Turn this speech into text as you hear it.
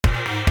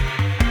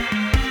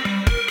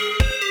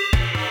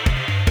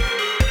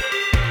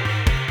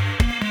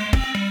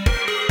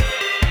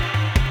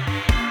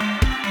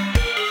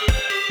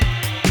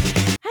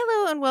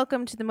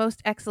welcome to the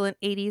Most Excellent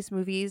 80s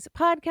Movies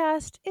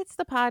podcast. It's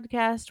the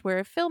podcast where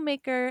a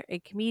filmmaker, a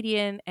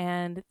comedian,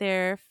 and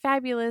their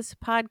fabulous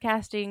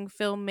podcasting,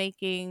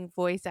 filmmaking,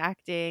 voice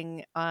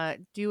acting,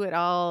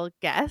 do-it-all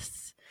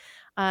guests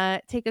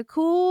take a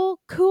cool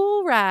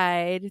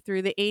ride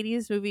through the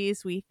 80s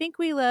movies we think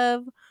we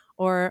love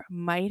or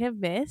might have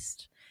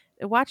missed,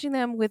 watching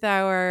them with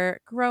our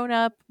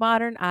grown-up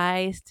modern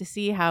eyes to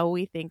see how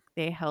we think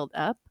they held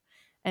up.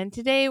 And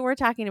today we're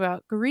talking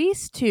about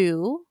Grease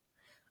 2,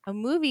 a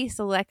movie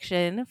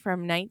selection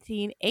from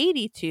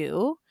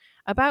 1982,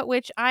 about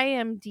which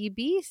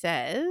IMDb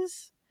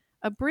says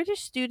a British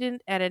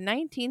student at a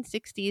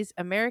 1960s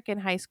American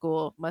high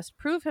school must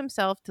prove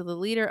himself to the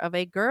leader of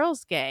a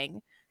girls'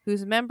 gang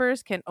whose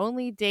members can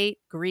only date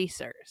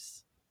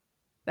greasers.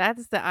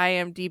 That's the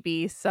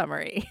IMDb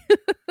summary.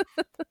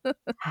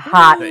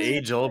 Hot. The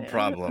age-old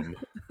problem.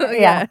 Yeah.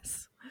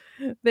 Yes.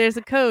 There's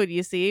a code,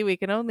 you see. We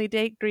can only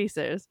date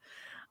greasers.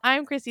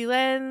 I'm Chrissy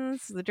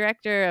Lenz, the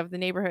director of the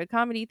Neighborhood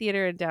Comedy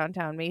Theater in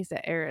downtown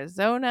Mesa,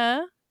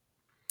 Arizona.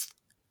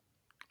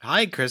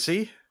 Hi,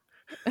 Chrissy.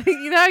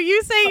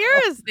 You say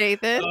yours,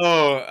 Nathan.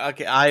 Oh,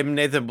 okay. I'm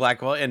Nathan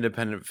Blackwell,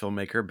 independent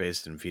filmmaker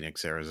based in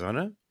Phoenix,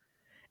 Arizona.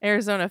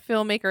 Arizona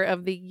Filmmaker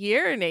of the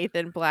Year,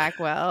 Nathan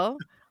Blackwell.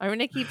 I'm going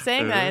to keep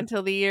saying that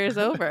until the year's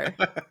over.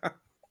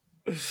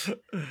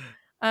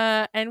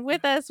 And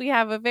with us, we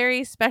have a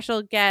very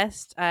special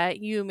guest.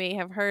 You may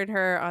have heard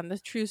her on the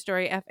True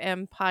Story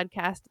FM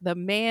podcast, The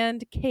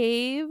Manned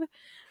Cave.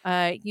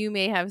 You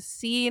may have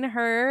seen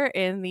her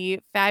in the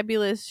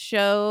fabulous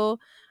show,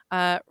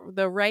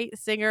 The Right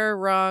Singer,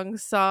 Wrong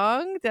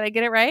Song. Did I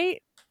get it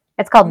right?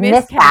 It's called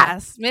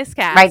Miscast.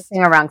 Miscast. Right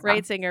Singer, Wrong Song.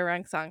 Right Singer,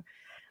 Wrong Song.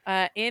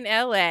 In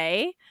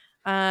LA.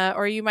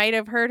 Or you might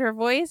have heard her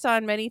voice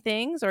on many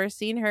things or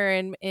seen her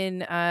in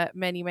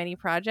many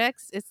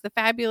projects. It's the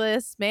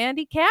fabulous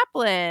Mandy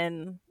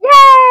Kaplan.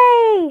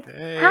 Yay!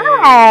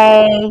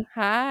 Hey.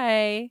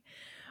 Hi.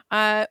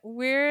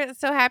 We're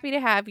so happy to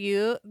have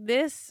you.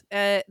 This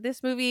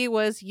movie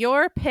was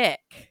your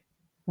pick.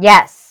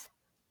 Yes.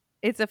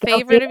 It's a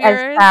Guilty favorite of as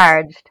yours.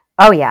 charged.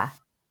 Oh, yeah.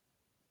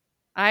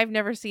 I've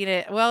never seen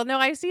it. Well, no,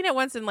 I've seen it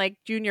once in like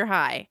junior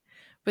high,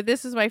 but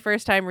this is my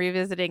first time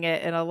revisiting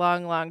it in a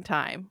long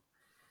time.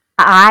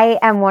 I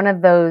am one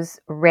of those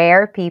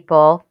rare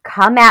people.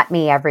 Come at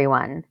me,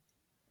 everyone.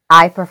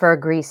 I prefer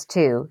Grease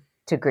 2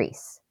 to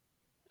Grease.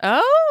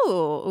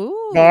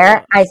 Oh, ooh.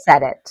 There, I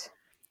said it.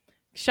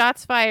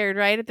 Shots fired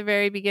right at the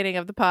very beginning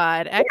of the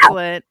pod.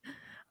 Excellent. Yeah.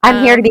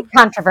 I'm here to be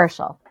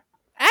controversial.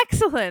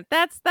 Excellent.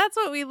 That's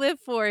what we live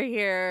for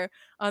here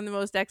on the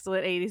Most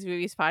Excellent 80s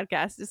Movies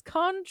podcast is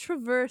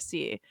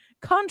controversy.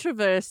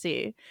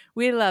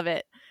 We love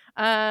it.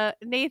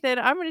 Nathan,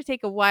 I'm going to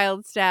take a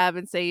wild stab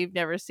and say you've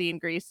never seen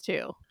Grease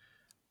 2.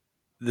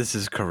 This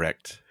is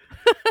correct.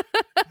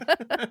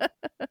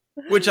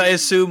 Which I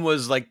assume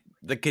was like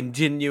the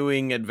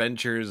continuing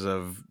adventures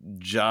of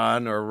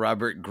John or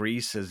Robert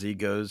Grease as he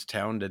goes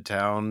town to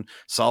town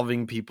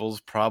solving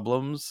people's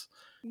problems.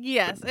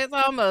 Yes, it's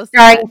almost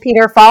starring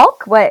Peter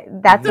Falk.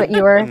 That's what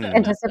you were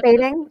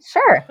anticipating?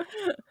 Sure.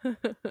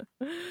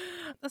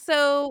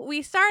 So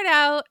we start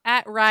out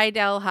at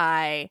Rydell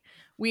High.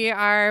 We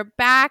are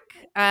back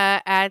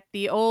at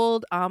the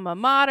old alma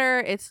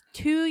mater. It's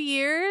 2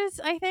 years,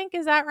 I think,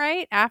 is that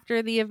right?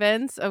 After the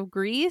events of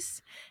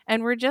Grease.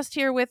 And we're just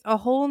here with a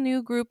whole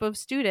new group of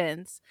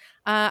students.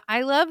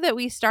 I love that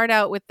we start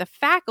out with the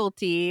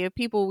faculty,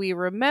 people we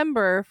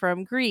remember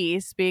from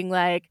Grease, being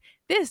like,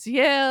 this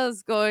year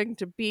is going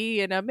to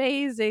be an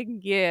amazing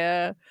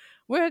year.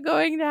 We're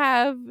going to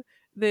have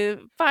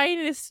the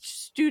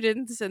finest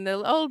students and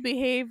they'll all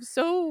behave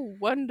so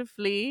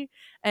wonderfully.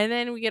 And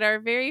then we get our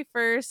very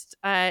first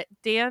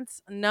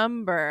dance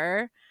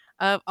number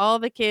of all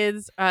the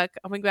kids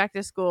coming back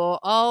to school,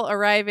 all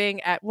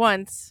arriving at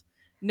once,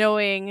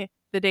 knowing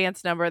the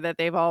dance number that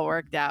they've all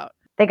worked out.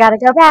 They got to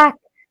go back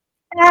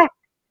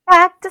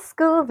to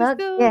school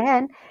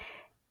again.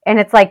 And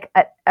it's like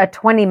a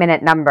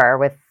 20-minute number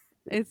with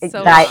it's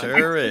so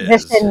sure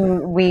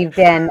exposition weaved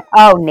in.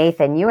 Oh,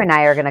 Nathan, you and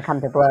I are going to come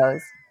to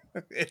blows.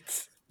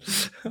 It's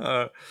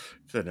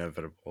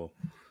inevitable.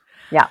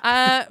 Yeah.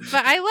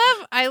 But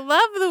I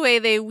love the way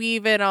they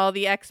weave in all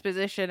the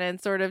exposition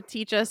and sort of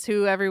teach us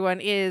who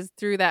everyone is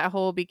through that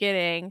whole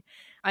beginning.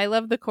 I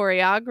love the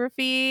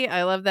choreography.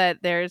 I love that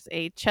there's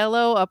a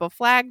cello up a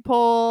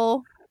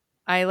flagpole.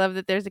 I love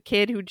that there's a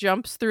kid who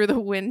jumps through the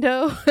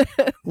window.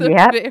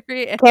 Yep.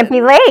 Can't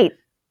be late.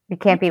 You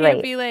can't be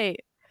late.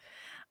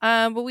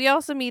 But we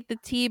also meet the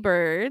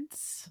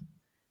T-Birds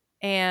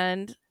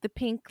and the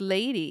Pink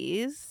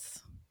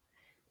Ladies.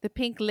 The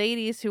Pink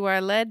Ladies, who are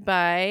led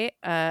by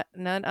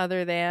none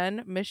other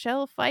than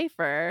Michelle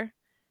Pfeiffer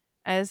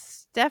as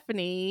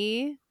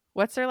Stephanie.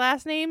 What's her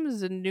last name?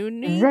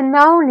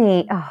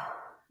 Zanoni. Oh,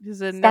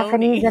 Zanoni.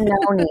 Stephanie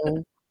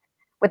Zanoni.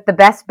 With the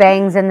best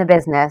bangs in the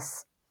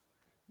business.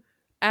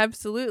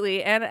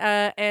 Absolutely. And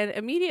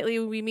immediately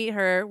when we meet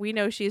her, we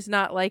know she's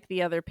not like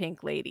the other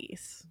Pink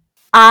Ladies.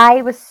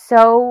 I was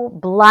so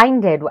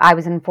blinded. I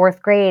was in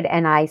fourth grade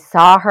and I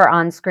saw her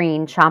on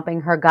screen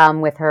chomping her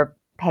gum with her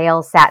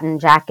pale satin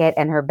jacket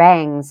and her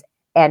bangs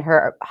and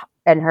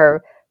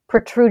her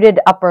protruded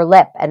upper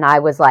lip, and I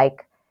was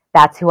like,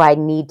 that's who I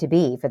need to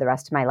be for the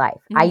rest of my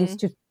life. I used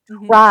to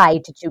try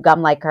to chew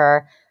gum like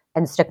her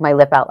and stick my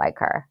lip out like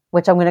her,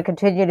 which I'm going to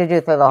continue to do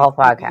through the whole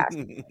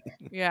podcast.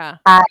 Yeah.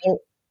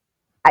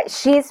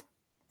 She's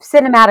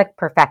cinematic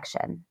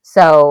perfection.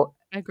 So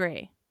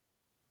Agree.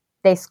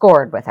 they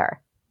scored with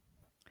her.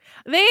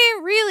 They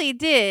really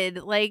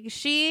did. Like,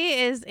 she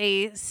is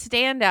a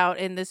standout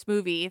in this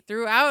movie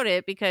throughout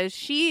it because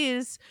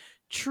she's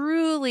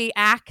truly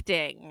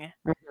acting.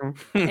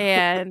 Mhm.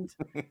 And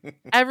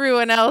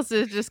everyone else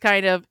is just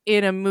kind of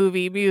in a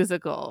movie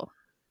musical.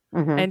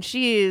 Mhm. And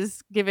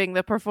she's giving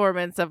the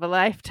performance of a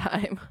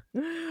lifetime.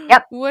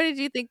 Yep. What did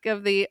you think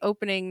of the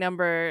opening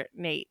number,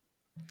 Nate?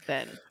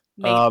 Then.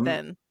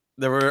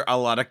 There were a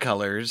lot of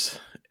colors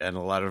and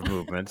a lot of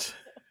movement.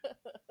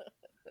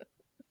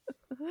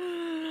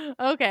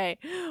 Okay.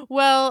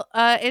 Well,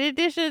 in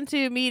addition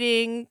to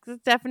meeting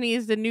Stephanie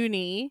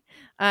Zanoni,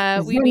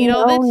 we meet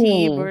all the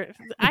team. Zanoni.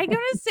 I'm going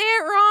to say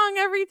it wrong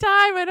every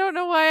time. I don't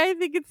know why I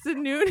think it's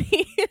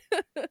Zanoni.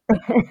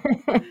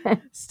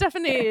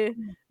 Stephanie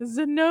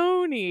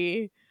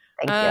Zanoni.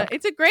 Thank you.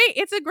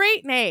 It's a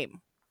great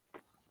name.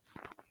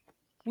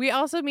 We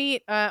also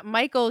meet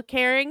Michael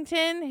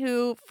Carrington,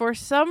 who for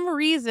some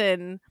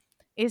reason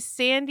is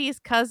Sandy's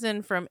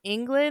cousin from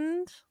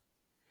England.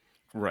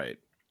 Right.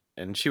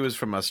 And she was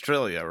from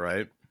Australia,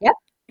 right? Yep.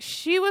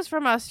 She was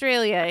from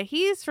Australia.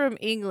 He's from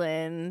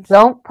England.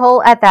 Don't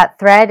pull at that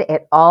thread.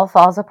 It all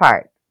falls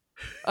apart.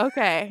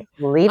 Okay.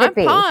 Leave it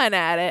be.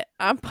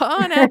 I'm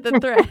pawing at the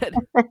thread.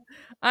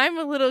 I'm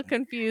a little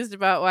confused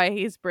about why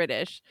he's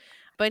British.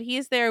 But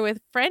he's there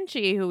with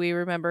Frenchie, who we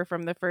remember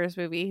from the first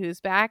movie,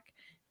 who's back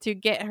to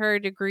get her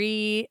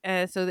degree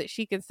so that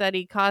she can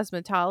study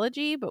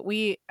cosmetology. But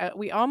we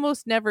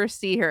almost never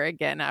see her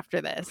again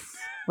after this.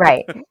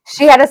 Right.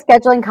 She had a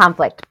scheduling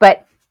conflict,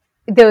 but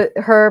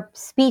her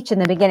speech in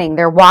the beginning,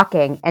 they're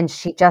walking and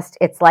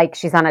it's like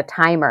she's on a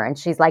timer and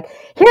she's like,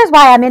 here's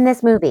why I'm in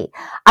this movie.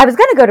 I was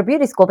going to go to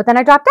beauty school, but then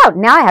I dropped out.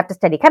 Now I have to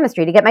study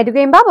chemistry to get my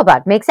degree in blah, blah, blah.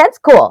 Makes sense?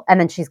 Cool. And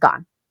then she's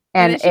gone.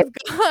 And she's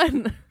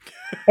gone.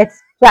 It's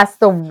just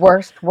the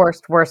worst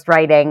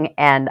writing.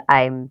 And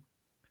I'm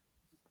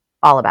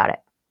all about it.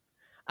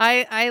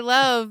 I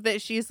love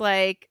that she's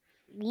like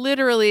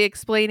literally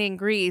explaining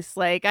Grease.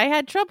 Like, I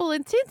had trouble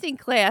in tinting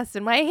class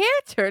and my hair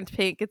turned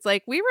pink. It's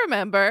like, we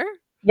remember.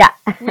 Yeah.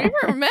 We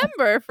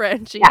remember,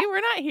 Frenchie. Yeah. We're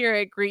not here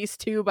at Grease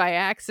 2 by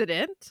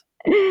accident.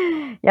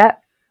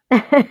 Yep.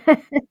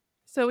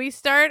 So we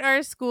start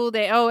our school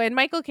day. Oh, and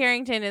Michael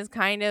Carrington is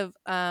kind of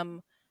a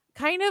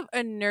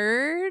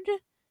nerd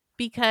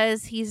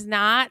because he's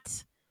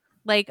not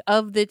like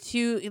of the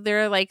two.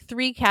 There are like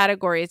three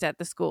categories at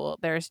the school.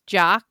 There's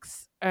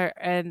jocks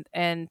and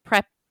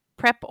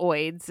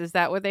prepoids. Is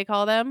that what they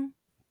call them?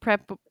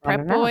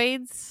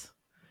 Prepoids.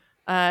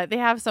 They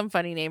have some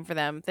funny name for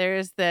them.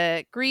 There's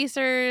the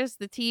greasers,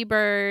 the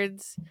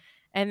T-birds,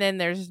 and then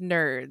there's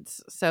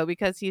nerds. So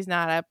because he's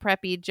not a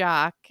preppy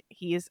jock,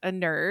 he's a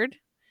nerd.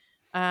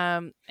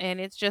 And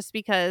it's just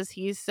because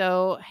he's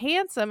so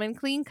handsome and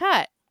clean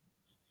cut.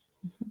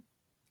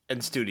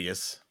 And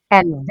studious.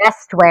 And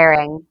vest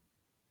wearing.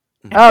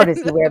 Oh,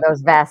 does he wear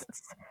those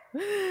vests?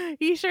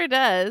 He sure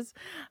does.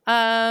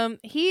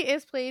 He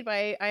is played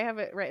by, I have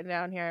it written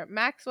down here,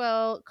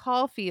 Maxwell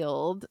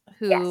Caulfield,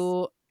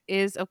 who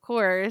is, of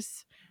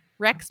course,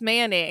 Rex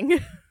Manning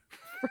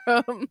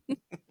from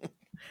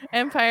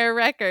Empire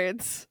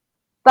Records.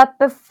 But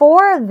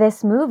before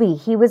this movie,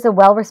 he was a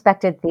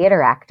well-respected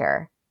theater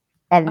actor.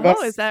 And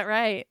this is that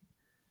right?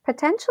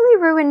 Potentially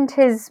ruined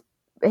his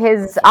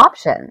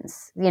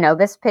options. You know,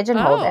 this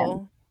pigeonholed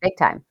him big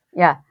time.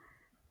 Yeah.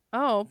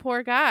 Oh,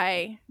 poor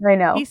guy. I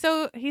know. He's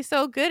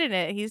so good in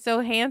it. He's so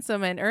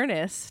handsome and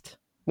earnest.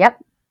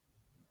 Yep.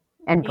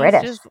 And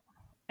British.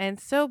 And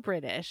so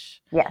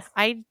British. Yes.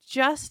 I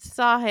just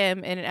saw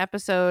him in an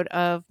episode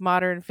of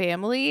Modern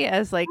Family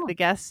as like the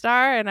guest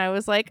star, and I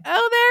was like,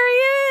 oh,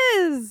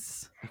 there he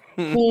is.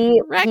 He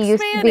used Manning.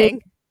 to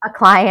be a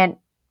client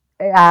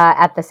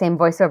at the same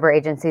voiceover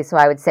agency, so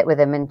I would sit with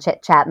him and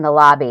chit chat in the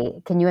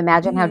lobby. Can you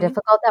imagine how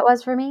difficult that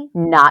was for me?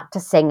 Not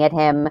to sing at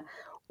him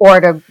or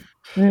to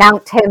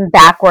mount him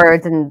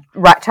backwards and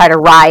try to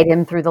ride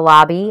him through the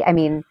lobby. I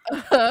mean,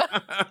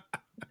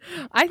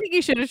 I think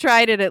you should have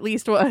tried it at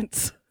least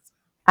once.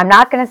 I'm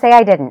not going to say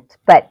I didn't,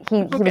 but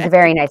he was a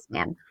very nice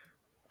man.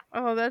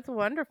 Oh, that's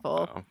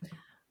wonderful. Wow.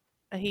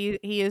 He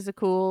is a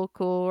cool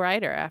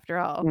writer after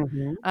all.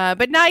 Mm-hmm.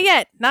 But not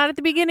yet. Not at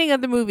the beginning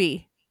of the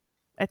movie.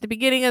 At the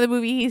beginning of the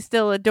movie, he's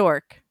still a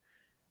dork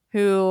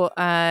who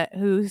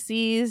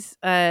sees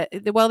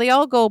they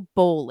all go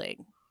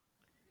bowling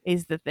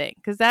is the thing,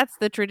 because that's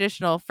the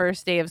traditional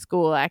first day of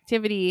school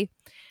activity,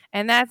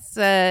 and that's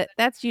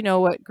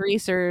what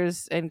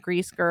greasers and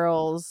grease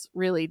girls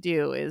really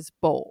do is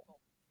bowl.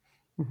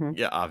 Mm-hmm.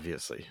 Yeah,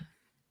 obviously.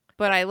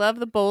 But I love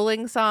the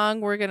bowling song,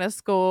 "We're Gonna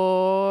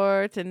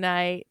Score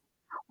Tonight."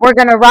 We're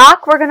gonna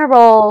rock, we're gonna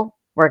roll,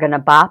 we're gonna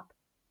bop,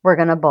 we're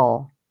gonna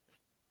bowl.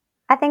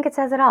 I think it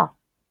says it all.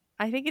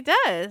 I think it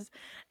does.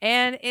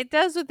 And it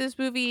does what this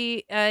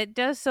movie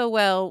does so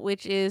well,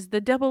 which is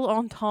the double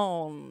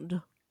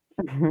entendre.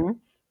 Mm-hmm.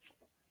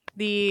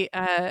 The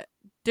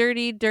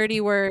dirty,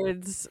 dirty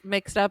words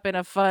mixed up in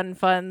a fun,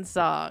 fun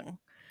song.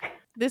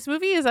 This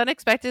movie is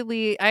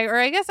unexpectedly,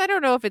 I guess I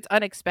don't know if it's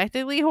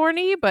unexpectedly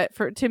horny, but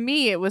to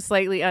me, it was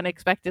slightly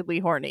unexpectedly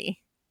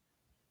horny.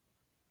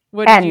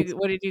 What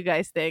did you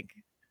guys think?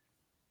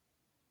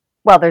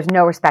 Well, there's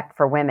no respect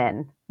for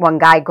women. One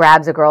guy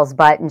grabs a girl's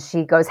butt and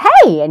she goes,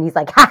 "Hey!" And he's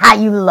like, "Ha,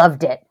 you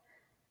loved it."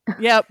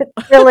 Yep.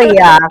 Really,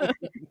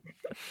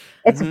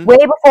 it's way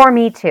before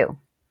Me Too.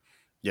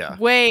 Yeah,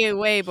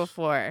 way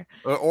before.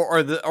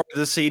 Or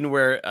the scene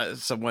where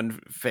someone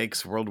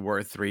fakes World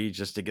War III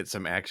just to get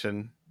some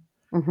action.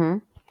 Mm-hmm.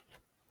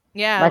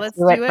 Yeah, let's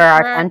do it for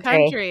our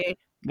country.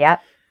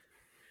 Yep.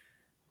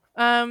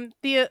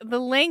 The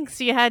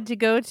lengths you had to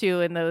go to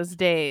in those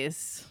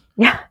days.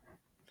 Yeah.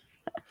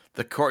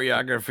 The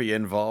choreography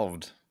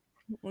involved.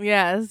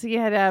 Yes, he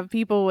had to have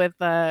people with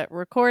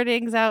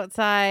recordings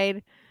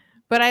outside.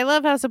 But I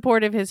love how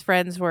supportive his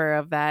friends were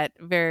of that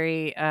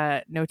very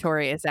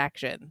notorious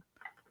action.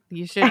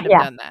 You shouldn't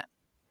have done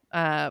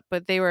that.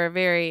 But they were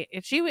very.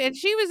 She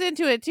was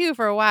into it too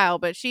for a while,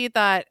 but she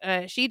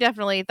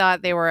definitely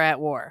thought they were at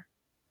war.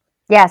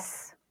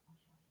 Yes.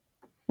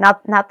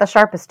 Not the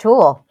sharpest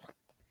tool.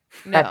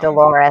 No. That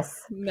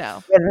Dolores.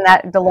 No. Isn't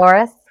that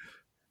Dolores?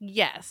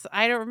 Yes,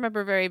 I don't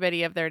remember very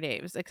many of their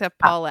names except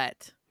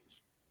Paulette.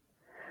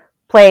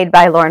 Played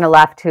by Lorna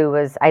Luft, who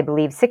was, I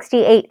believe,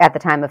 68 at the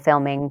time of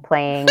filming,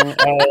 playing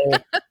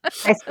a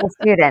high school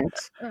student.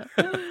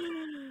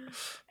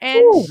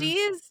 And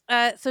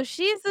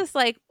she's this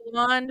like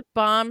blonde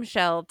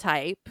bombshell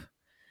type.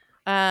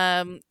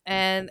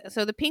 And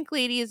so the pink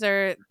ladies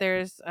there's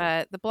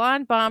the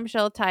blonde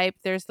bombshell type.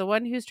 There's the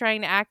one who's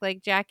trying to act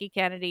like Jackie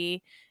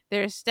Kennedy.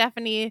 There's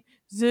Stephanie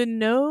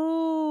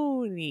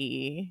Zanoni.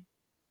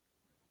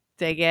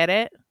 Did I get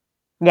it?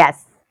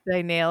 Yes. Did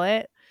I nail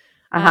it?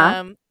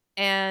 Uh-huh.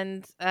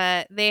 And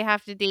they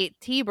have to date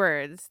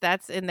T-Birds.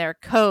 That's in their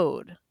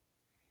code.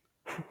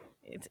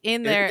 It's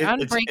in their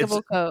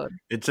unbreakable code.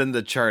 It's in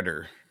the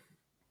charter.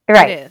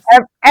 Right.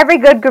 Every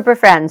good group of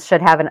friends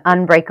should have an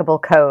unbreakable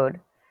code.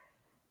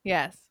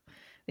 Yes.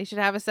 They should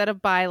have a set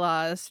of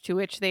bylaws to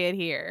which they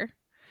adhere.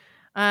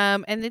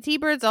 And the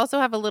T-Birds also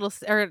have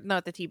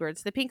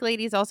the pink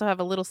ladies also have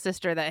a little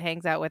sister that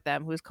hangs out with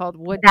them who's called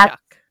Woodchuck.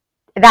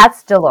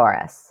 That's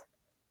Dolores.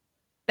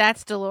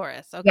 That's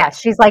Dolores. Okay. Yeah,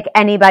 she's like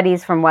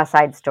anybody's from West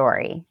Side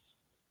Story.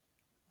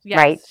 Yes,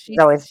 right?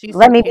 She's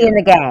let me be in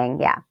the gang.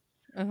 Yeah.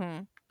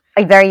 Mm-hmm.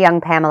 A very young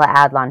Pamela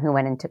Adlon who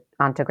went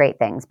onto great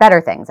things.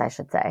 Better things, I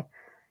should say.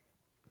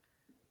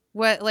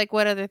 What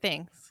other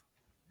things?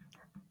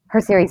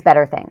 Her series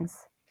Better Things.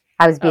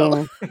 I was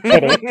being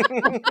witty.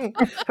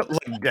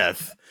 Like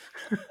death.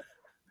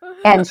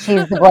 And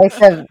she's the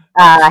voice of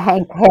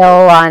Hank Hill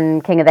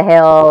on King of the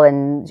Hill,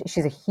 and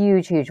she's a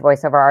huge, huge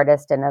voiceover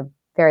artist and a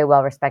very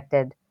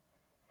well-respected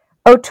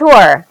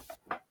auteur.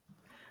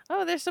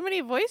 Oh, there's so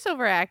many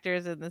voiceover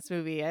actors in this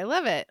movie. I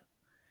love it.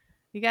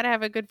 You got to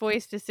have a good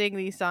voice to sing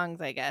these songs,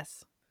 I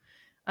guess.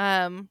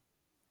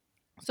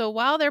 So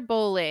while they're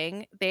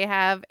bowling, they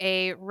have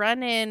a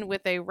run-in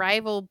with a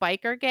rival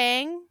biker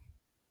gang.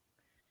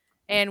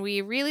 And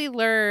we really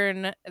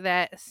learn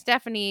that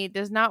Stephanie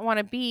does not want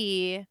to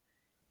be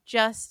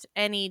just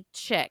any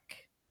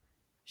chick.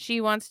 She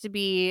wants to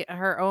be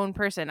her own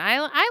person. I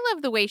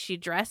love the way she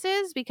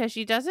dresses because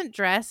she doesn't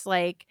dress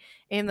like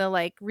in the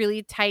like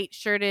really tight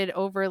shirted,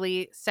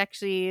 overly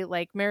sexy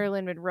like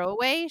Marilyn Monroe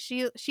way.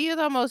 She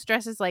almost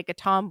dresses like a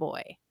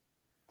tomboy.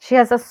 She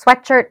has a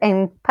sweatshirt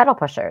and pedal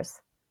pushers.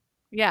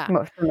 Yeah,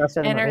 for most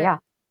of the movie.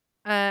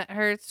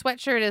 Her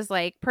sweatshirt is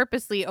like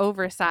purposely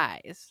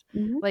oversized.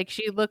 Mm-hmm. Like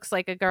she looks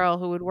like a girl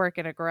who would work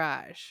in a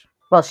garage.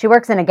 Well, she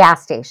works in a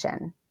gas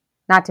station.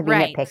 Not to be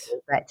nitpicky,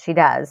 but she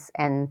does.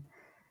 And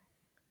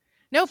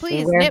no, please,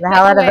 she wears the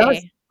hell out of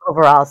those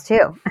overalls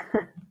too.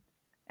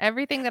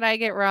 Everything that I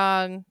get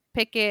wrong,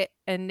 pick it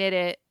and knit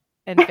it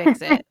and fix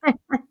it.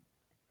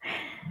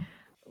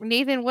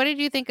 Nathan, what did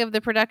you think of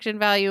the production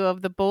value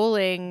of the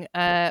bowling,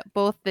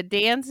 both the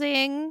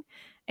dancing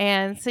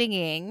and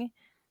singing,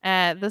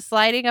 the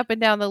sliding up and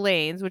down the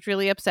lanes, which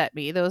really upset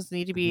me. Those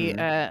need to be,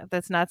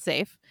 that's not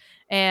safe.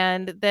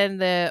 And then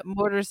the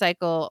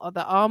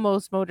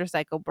almost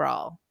motorcycle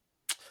brawl.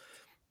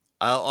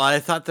 I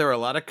thought there were a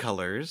lot of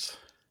colors.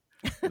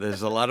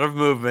 There's a lot of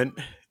movement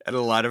and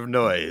a lot of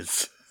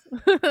noise.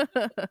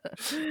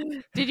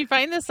 Did you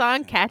find the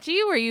song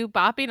catchy? Were you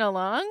bopping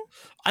along?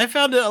 I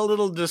found it a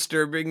little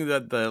disturbing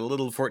that the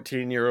little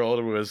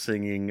 14-year-old was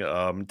singing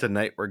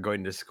 "Tonight We're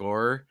Going to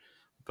Score,"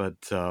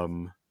 but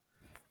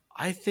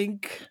I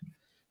think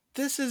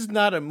this is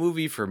not a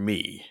movie for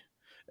me,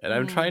 and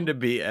I'm trying to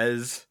be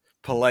as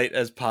polite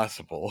as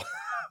possible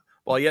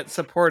while yet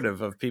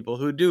supportive of people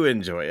who do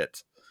enjoy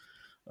it.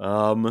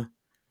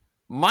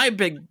 My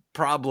big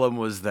problem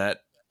was that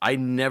I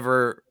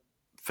never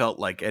felt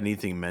like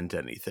anything meant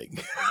anything.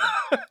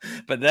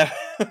 But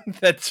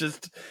that's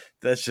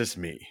just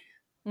me.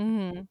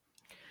 Mm-hmm.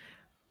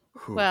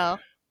 Well,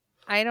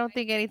 I don't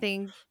think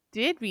anything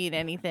did mean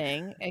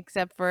anything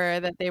except for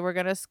that they were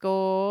gonna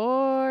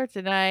score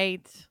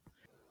tonight.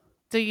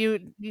 Do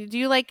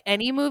you like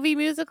any movie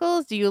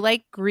musicals? Do you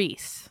like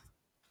Grease?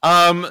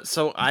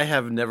 So I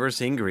have never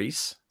seen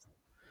Grease.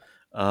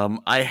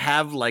 I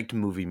have liked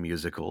movie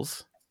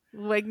musicals.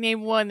 Like,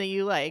 name one that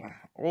you like.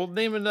 Well,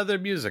 name another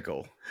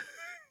musical.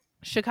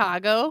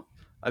 Chicago.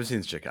 I've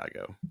seen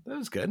Chicago. That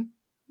was good.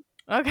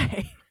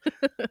 Okay.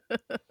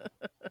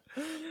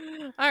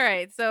 All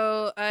right.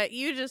 So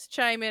you just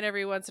chime in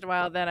every once in a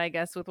while, then I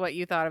guess, with what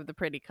you thought of the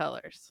Pretty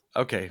Colors.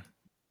 Okay.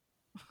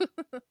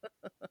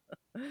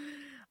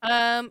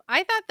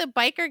 I thought the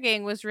biker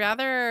gang was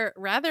rather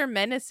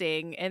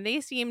menacing, and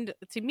they seemed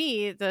to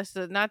me, just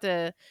not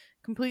to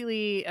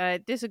completely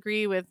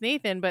disagree with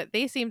Nathan, but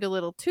they seemed a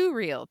little too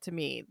real to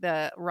me.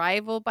 The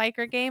rival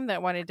biker game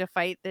that wanted to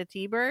fight the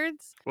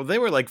T-Birds. Well, they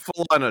were like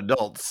full-on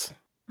adults.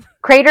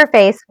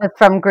 Craterface was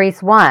from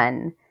Grease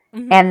 1.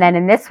 Mhm. And then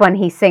in this one,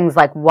 he sings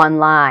like one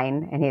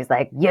line and he's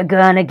like, "You're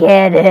gonna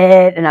get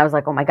it." And I was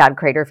like, oh my God,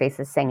 Craterface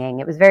is singing.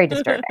 It was very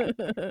disturbing.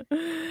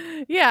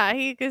 Yeah,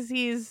 because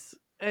he's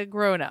a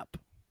grown up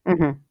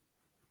hmm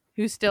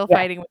who's still Yeah.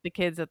 fighting with the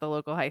kids at the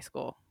local high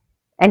school.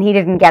 And he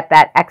didn't get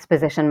that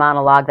exposition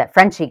monologue that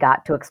Frenchie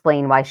got to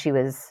explain why she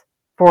was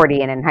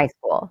 40 and in high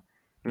school.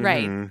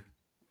 Right. Mhm.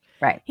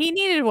 Right. He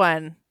needed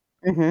one.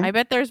 hmm I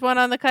bet there's one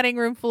on the cutting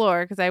room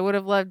floor, because I would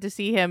have loved to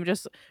see him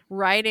just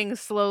riding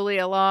slowly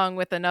along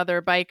with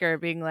another biker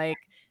being like,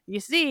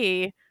 you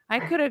see, I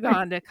could have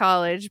gone to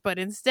college, but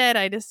instead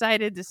I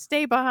decided to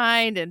stay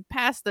behind and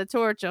pass the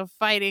torch of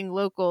fighting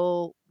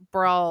local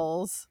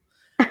brawls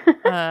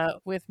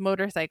with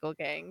motorcycle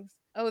gangs.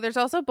 Oh, there's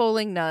also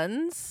Bowling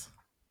Nuns,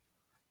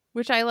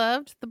 which I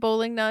loved. The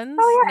Bowling Nuns.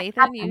 Oh, yeah.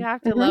 Nathan, you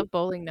have to Mhm. love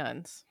Bowling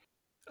Nuns.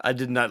 I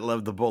did not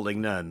love the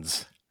Bowling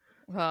Nuns.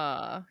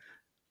 Uh,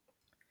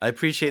 I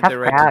appreciate Tough their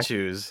right crowd. to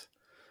choose,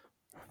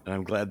 and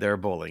I'm glad they're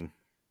bowling.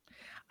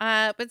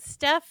 but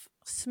Steph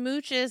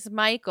smooches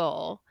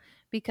Michael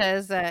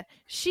because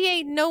she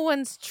ain't no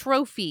one's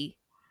trophy,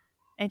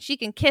 and she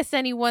can kiss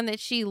anyone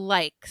that she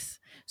likes.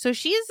 So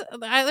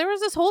there was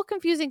this whole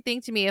confusing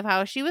thing to me of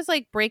how she was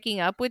like breaking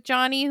up with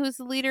Johnny, who's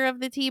the leader of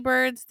the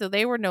T-Birds, so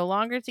they were no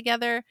longer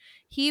together.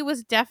 He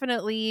was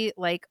definitely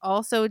like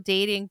also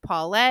dating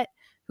Paulette,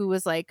 who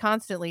was like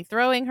constantly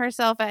throwing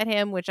herself at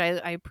him, which I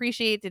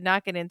appreciate did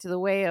not get into the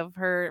way of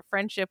her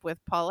friendship with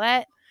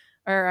Paulette.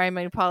 Or I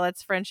mean,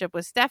 Paulette's friendship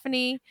with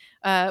Stephanie.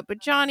 But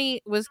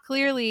Johnny was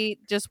clearly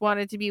just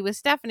wanted to be with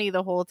Stephanie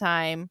the whole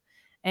time,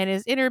 and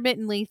is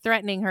intermittently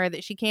threatening her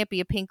that she can't be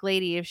a pink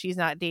lady if she's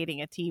not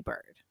dating a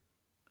T-Bird.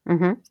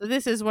 hmm So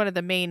this is one of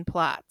the main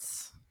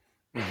plots.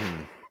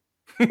 Mhm.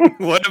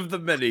 One of the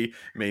many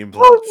main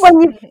Well, plots.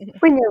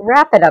 when you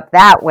wrap it up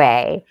that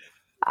way,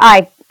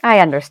 I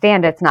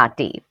understand it's not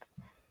deep.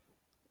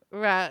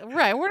 Right.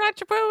 We're not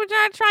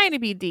trying to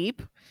be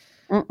deep.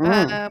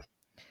 Mm-mm.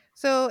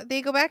 So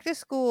they go back to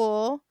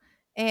school,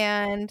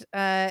 and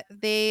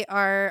they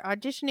are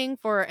auditioning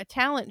for a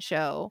talent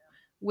show,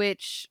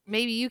 which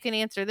maybe you can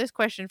answer this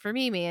question for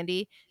me,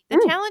 Mandy.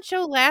 The talent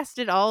show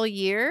lasted all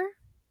year.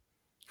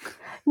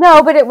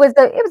 No, but it was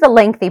a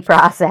lengthy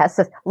process.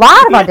 A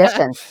lot of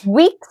auditions,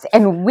 weeks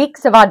and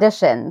weeks of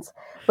auditions,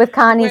 with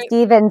Connie Wait.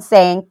 Stevens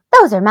saying,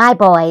 "Those are my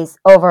boys,"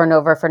 over and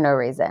over for no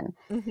reason.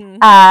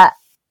 Mhm.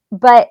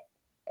 But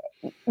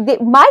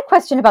my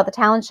question about the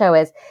talent show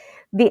is,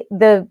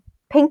 the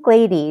Pink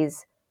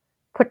Ladies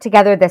put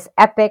together this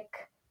epic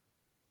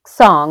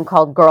song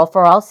called "Girl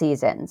for All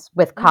Seasons"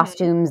 with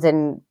costumes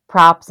and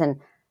props.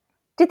 And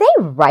did they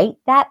write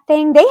that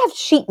thing? They have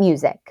sheet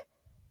music.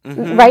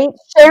 Mhm. Right?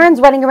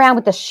 Sharon's running around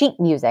with the sheet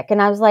music.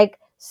 And I was like,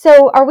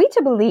 so are we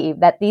to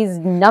believe that these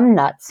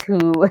numbnuts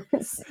who,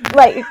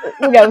 like,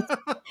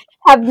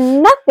 have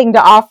nothing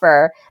to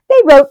offer,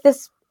 they wrote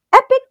this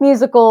epic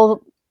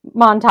musical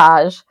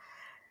montage?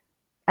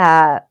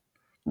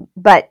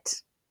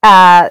 But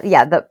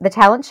yeah, the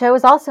talent show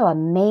is also a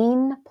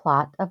main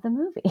plot of the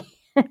movie.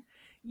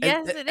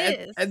 Yes, it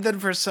is. And then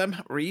for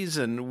some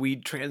reason, we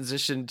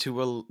transitioned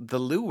to the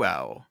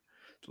luau.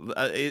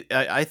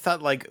 I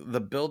thought like the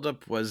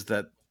buildup was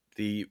that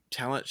the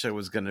talent show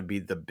was going to be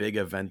the big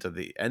event of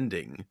the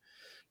ending,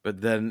 but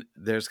then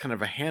there's kind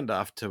of a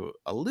handoff to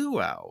a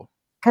luau.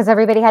 Because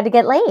everybody had to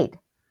get laid.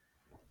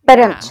 But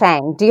Yeah.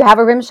 Chang, do you have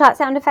a rim shot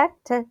sound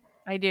effect?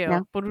 I do.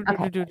 No?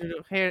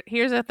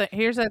 Here's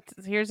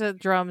a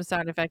drum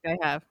sound effect I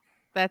have.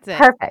 That's it.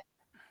 Perfect.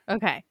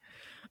 Okay.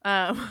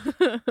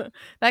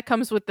 That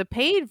comes with the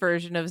paid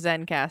version of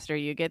Zencaster.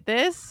 You get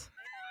this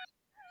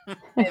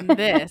and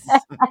this.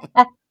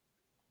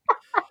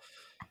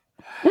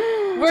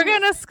 We're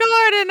gonna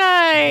score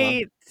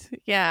tonight.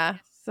 Yeah.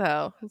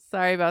 So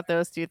sorry about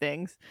those two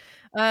things.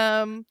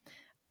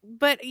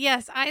 But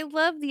yes, I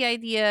love the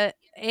idea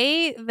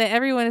that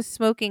everyone is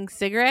smoking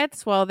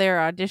cigarettes while they're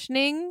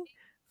auditioning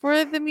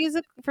for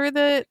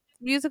the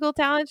musical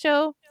talent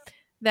show.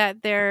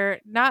 that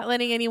they're not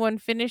letting anyone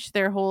finish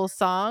their whole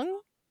song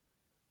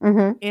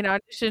Mm-hmm. in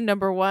audition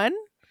number 1.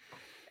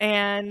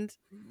 And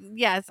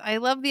yes, I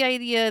love the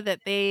idea that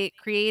they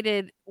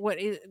created what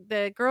is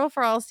the Girl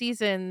for All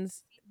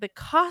Seasons, the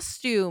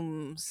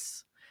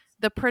costumes,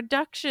 the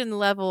production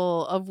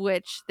level of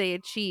which they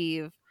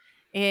achieve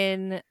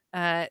in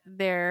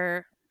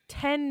their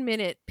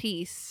 10-minute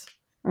piece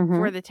Mm-hmm.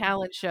 for the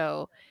talent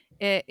show.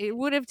 It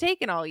would have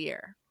taken all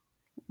year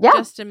Yeah,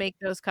 just to make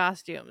those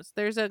costumes.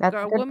 There's a that's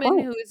a good woman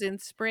point. who is in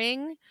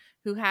spring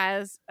who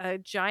has a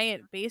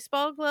giant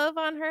baseball glove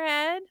on her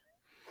head.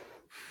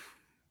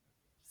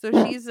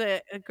 So she's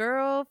a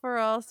girl for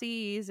all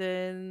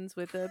seasons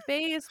with a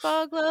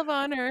baseball glove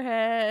on her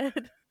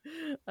head.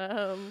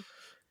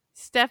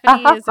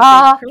 Stephanie is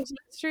a big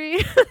Christmas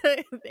tree.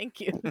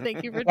 Thank you.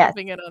 Thank you for Yes.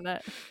 jumping in on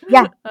that.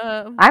 Yeah,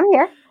 Um, I'm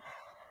here.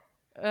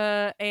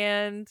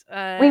 and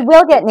We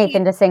will the get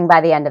Nathan to sing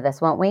by the end of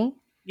this, won't we?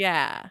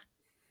 yeah.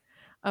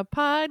 A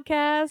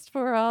podcast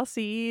for all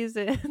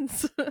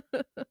seasons.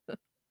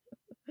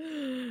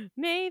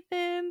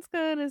 Nathan's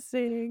gonna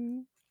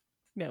sing.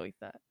 No, he's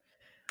not.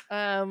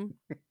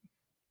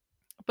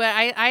 But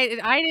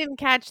I didn't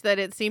catch that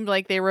it seemed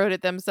like they wrote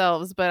it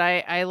themselves, but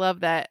I love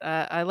that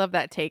I love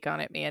that take on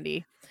it,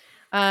 Mandy.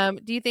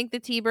 Do you think the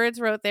T-Birds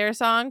wrote their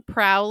song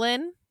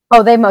Prowlin'?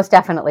 Oh, they most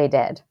definitely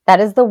did. That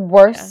is the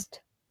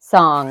worst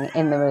song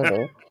in the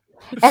movie.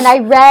 And I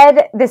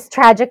read this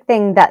tragic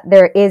thing that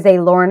there is a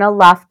Lorna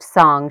Luft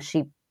song.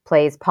 She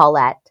plays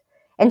Paulette,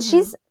 and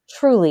she's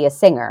truly a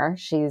singer.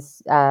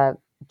 She's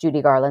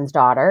Judy Garland's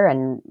daughter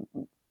and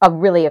a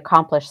really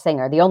accomplished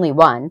singer, the only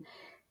one.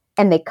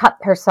 And they cut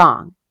her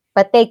song,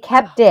 but they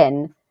kept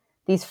in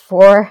these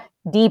 4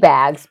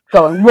 D-bags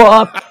going,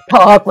 walk,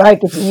 talk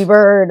like a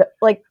T-bird.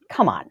 Like,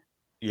 come on.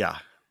 Yeah.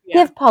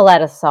 Give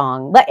Paulette a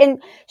song.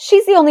 And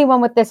she's the only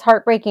one with this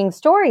heartbreaking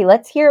story.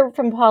 Let's hear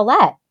from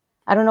Paulette.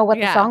 I don't know what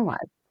the song was.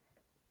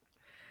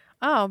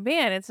 Oh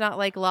man, it's not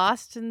like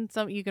lost in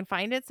some. You can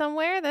find it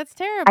somewhere. That's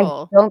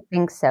terrible. I don't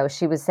think so.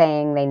 She was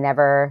saying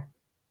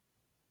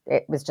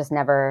it was just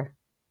never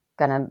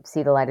gonna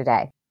see the light of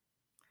day.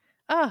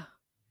 Oh,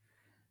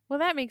 well,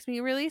 that makes me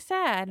really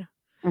sad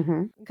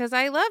because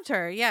I loved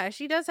her. Yeah,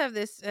 she does have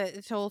this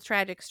whole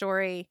tragic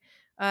story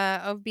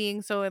of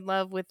being so in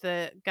love with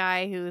the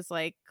guy who's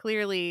like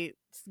clearly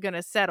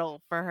gonna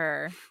settle for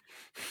her.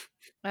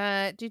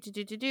 But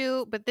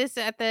this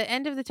at the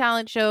end of the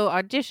talent show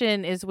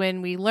audition is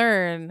when we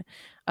learn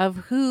of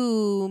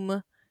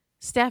whom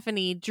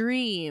Stephanie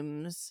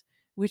dreams,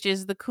 which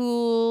is the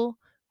cool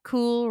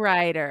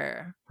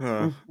rider.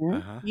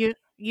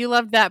 You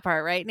loved that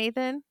part, right,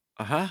 Nathan?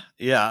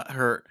 Yeah,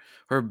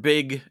 her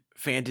big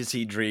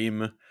fantasy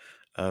dream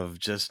of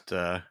just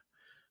a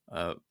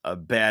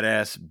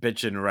badass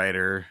bitchin'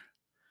 writer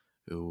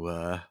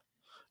who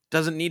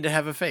doesn't need to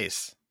have a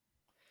face.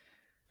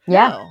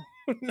 Yeah.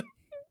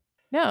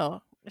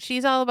 No,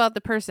 she's all about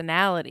the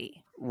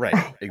personality.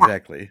 Right,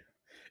 exactly.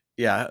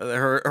 Yeah,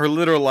 her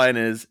literal line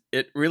is,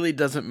 "It really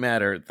doesn't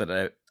matter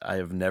that I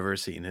have never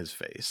seen his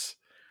face."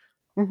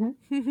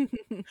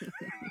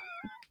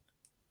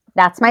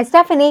 That's my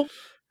Stephanie.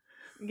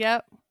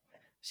 Yep.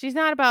 She's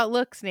not about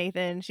looks,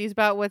 Nathan. She's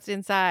about what's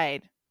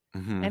inside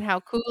and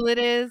how cool it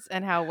is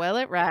and how well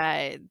it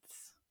rides.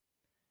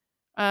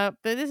 But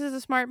this is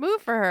a smart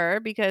move for her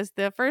because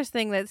the first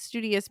thing that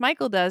Studious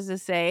Michael does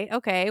is say,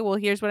 okay, well,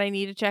 here's what I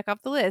need to check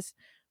off the list.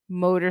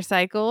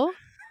 Motorcycle,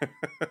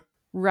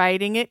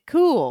 riding it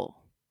cool.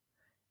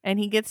 And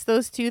he gets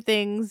those 2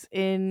 things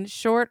in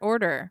short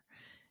order.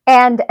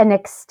 And an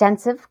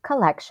extensive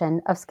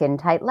collection of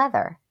skin-tight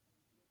leather.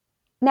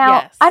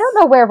 Now, yes. I don't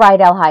know where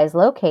Rydell High is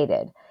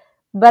located,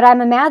 but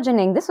I'm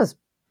imagining this was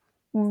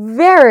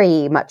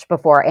very much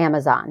before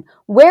Amazon.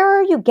 Where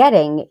are you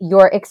getting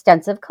your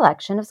extensive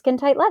collection of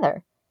skin-tight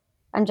leather?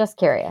 I'm just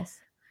curious.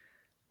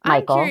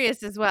 Michael. I'm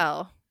curious as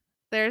well.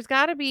 There's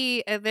got to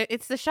be.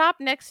 It's the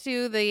shop next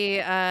to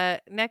the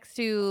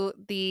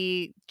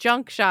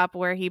junk shop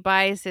where he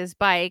buys his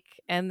bike,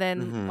 and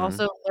then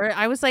also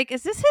I was like,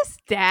 "Is this his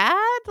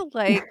dad?"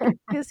 Like,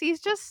 because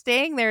he's just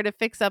staying there to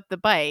fix up the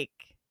bike.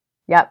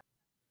 Yep.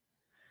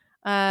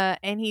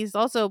 And he's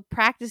also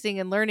practicing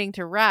and learning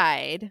to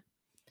ride.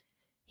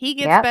 He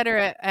gets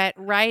better at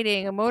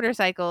riding a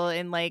motorcycle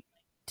in like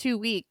 2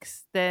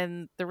 weeks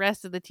than the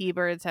rest of the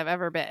T-Birds have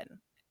ever been.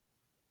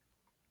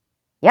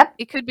 Yep.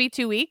 It could be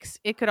 2 weeks.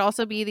 It could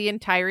also be the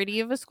entirety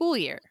of a school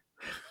year.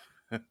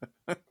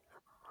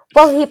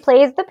 Well, he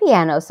plays the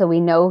piano, so we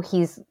know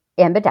he's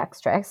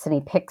ambidextrous and he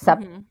picks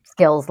up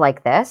skills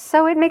like this.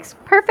 So it makes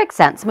perfect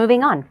sense.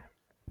 Moving on.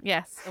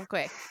 Yes,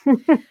 okay.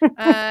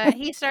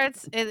 He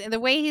starts the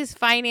way he's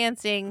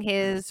financing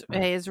his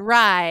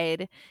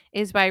ride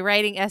is by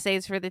writing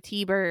essays for the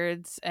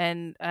T-Birds,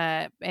 and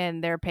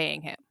they're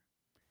paying him.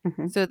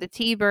 So the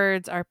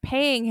T-Birds are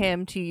paying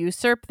him to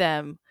usurp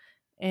them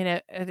in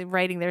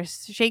writing their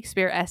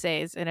Shakespeare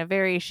essays in a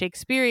very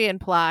Shakespearean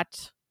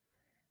plot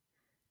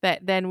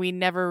that then we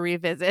never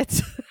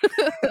revisit.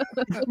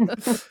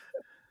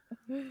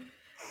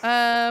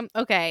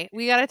 Okay,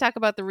 we got to talk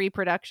about the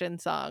reproduction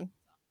song.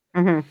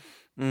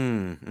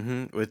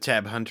 With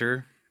Tab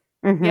Hunter.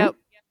 Yep.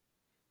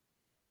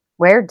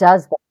 Where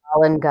does the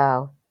pollen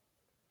go?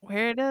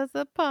 Where does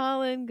the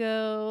pollen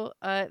go?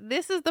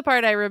 This is the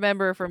part I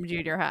remember from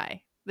junior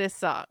high. This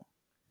song.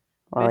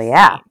 Well, This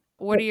yeah. scene.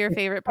 What are your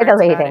favorite parts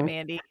about it,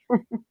 Mandy?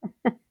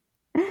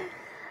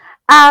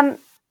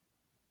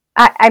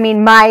 I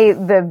mean,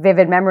 the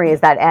vivid memory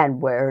is that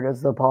end. Where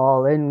does the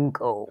pollen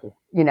go?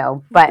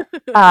 But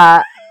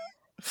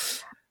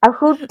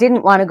who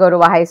didn't want to go to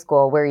a high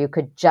school where you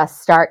could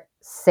just start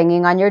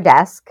singing on your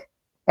desk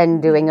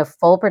and doing a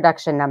full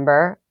production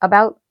number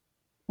about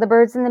the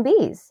birds and the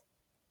bees?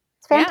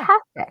 It's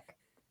fantastic.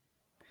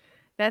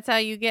 That's how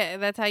you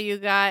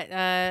got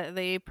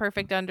the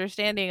perfect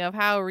understanding of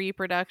how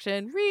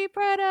reproduction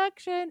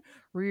works.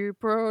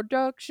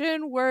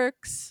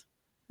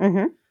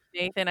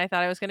 Nathan, I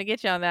thought I was going to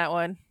get you on that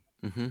one.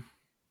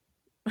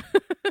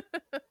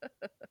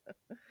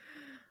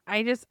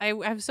 I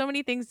have so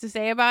many things to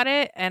say about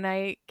it, and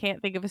I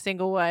can't think of a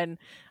single one.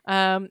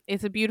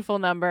 It's a beautiful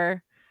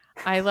number.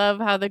 I love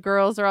how the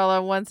girls are all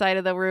on one side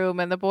of the room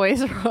and the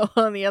boys are all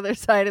on the other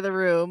side of the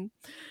room.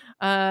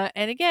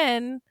 And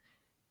again,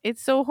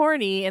 it's so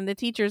horny, and the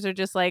teachers are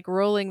just like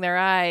rolling their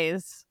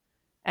eyes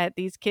at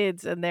these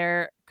kids and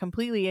their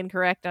completely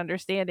incorrect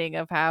understanding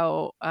of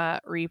how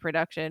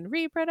reproduction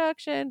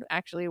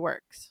actually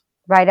works.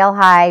 Rydell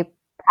High,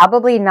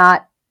 probably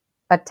not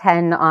a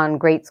 10 on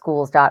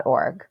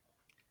greatschools.org.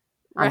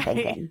 I'm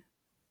thinking.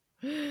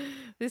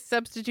 This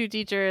substitute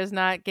teacher is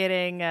not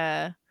getting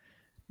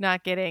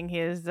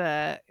his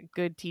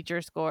good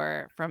teacher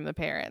score from the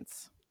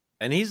parents.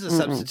 And he's a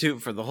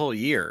substitute for the whole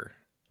year,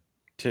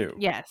 too.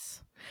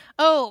 Yes.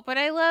 Oh, but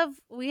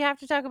we have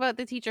to talk about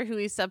the teacher who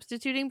he's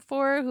substituting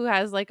for, who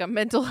has like a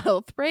mental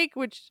health break,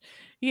 which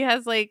he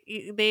has like,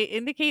 they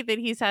indicate that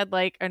he's had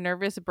like a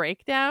nervous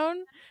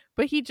breakdown,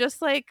 but he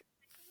just like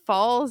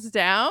falls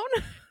down.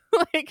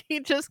 Like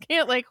he just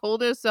can't like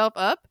hold himself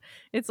up.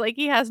 It's like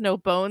he has no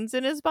bones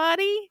in his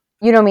body.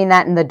 You don't mean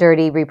that in the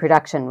dirty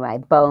reproduction way,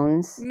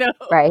 bones? No.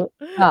 Right?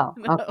 Oh,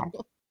 no. Okay.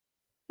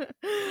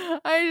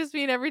 I just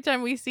mean every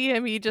time we see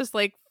him, he just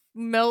like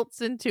melts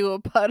into a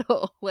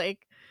puddle.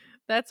 Like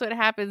that's what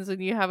happens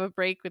when you have a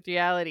break with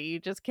reality. You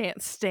just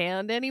can't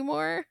stand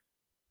anymore.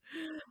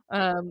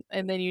 And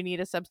then you need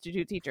a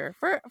substitute teacher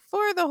for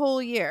the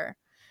whole year.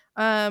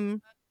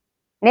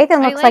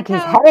 Nathan looks like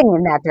he's heading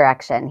in that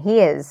direction.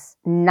 He is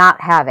not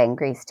having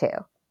Grease 2.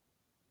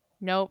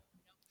 Nope.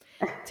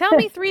 Tell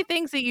me 3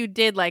 things that you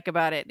did like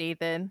about it,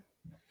 Nathan.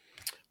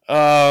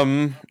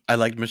 I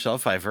liked Michelle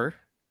Pfeiffer.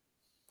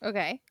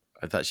 Okay.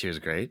 I thought she was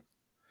great.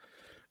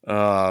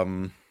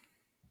 That's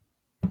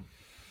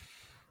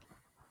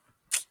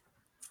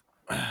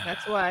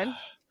one.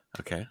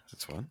 Okay,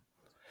 that's one.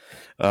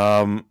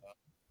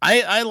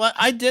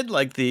 I did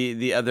like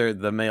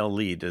the male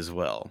lead as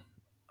well.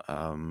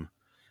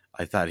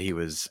 I thought he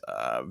was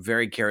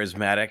very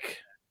charismatic.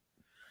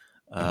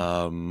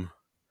 And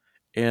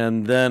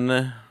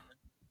then,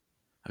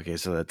 okay,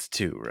 so that's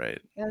 2, right?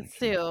 That's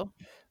 2.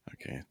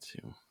 Okay,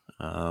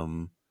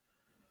 2.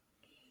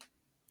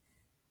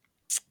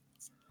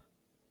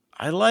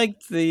 I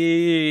liked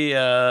the.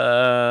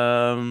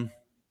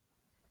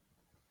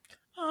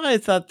 I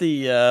thought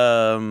the.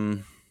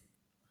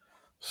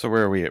 So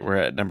where are we? We're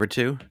at number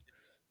 2.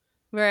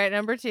 We're at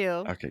number 2.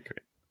 Okay,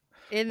 great.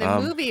 In the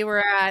movie, we're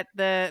at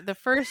the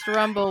first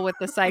rumble with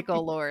the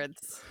Psycho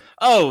Lords.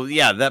 Oh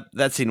yeah,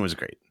 that scene was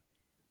great.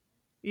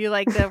 You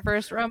like the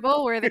first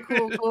rumble where the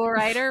cool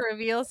rider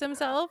reveals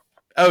himself?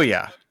 Oh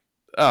yeah.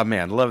 Oh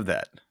man, love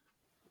that.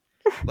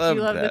 You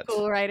love the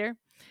cool rider.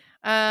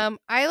 I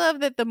love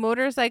that the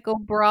motorcycle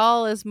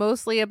brawl is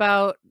mostly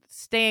about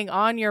staying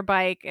on your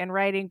bike and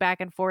riding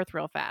back and forth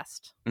real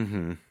fast.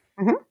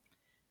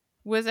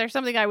 Was there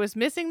something I was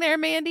missing there,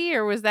 Mandy,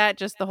 or was that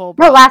just the whole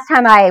brawl? No, last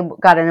time I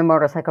got in a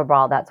motorcycle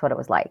brawl, that's what it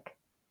was like.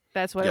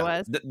 That's what it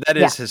was? That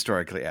is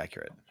historically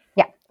accurate.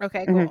 Yeah.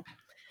 Okay, cool.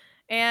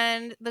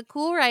 And the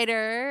cool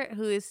rider,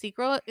 who is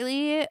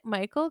secretly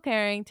Michael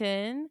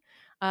Carrington,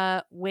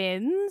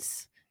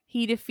 wins.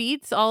 He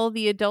defeats all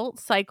the adult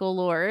Psycho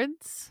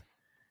Lords,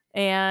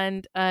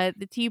 and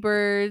the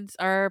T-Birds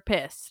are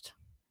pissed.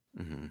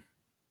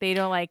 They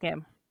don't like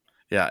him.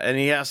 Yeah, and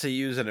he has to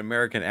use an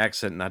American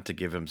accent not to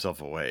give himself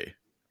away.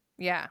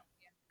 Yeah.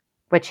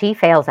 Which he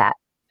fails at.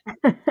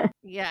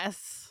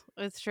 Yes,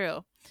 it's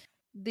true.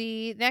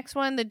 The next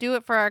one, the Do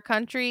It For Our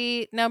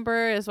Country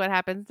number, is what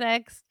happens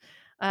next.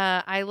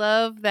 I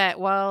love that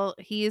while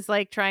he's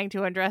like trying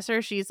to undress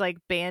her, she's like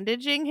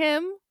bandaging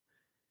him.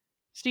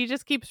 She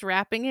just keeps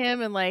wrapping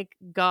him in like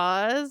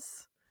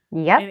gauze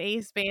and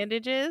ace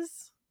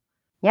bandages.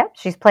 Yep,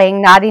 she's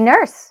playing naughty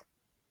nurse.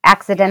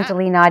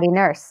 Accidentally naughty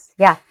nurse.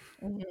 Yeah.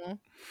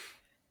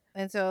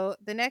 And so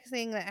the next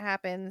thing that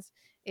happens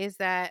is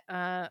that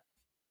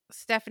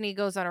Stephanie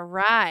goes on a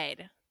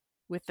ride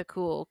with the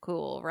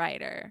cool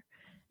rider.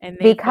 And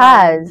they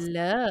fall in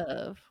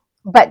love.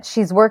 But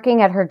she's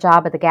working at her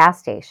job at the gas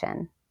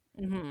station.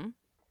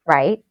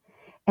 Right?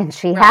 and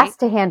she Right. has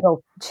to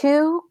handle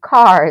 2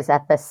 cars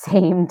at the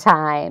same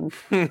time.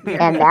 And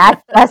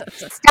that just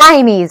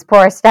stymies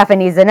poor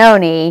Stephanie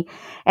Zanoni,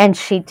 and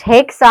she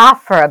takes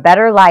off for a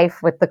better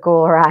life with the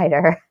Cool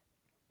Rider.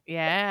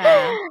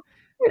 Yeah.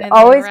 It And they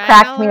always ride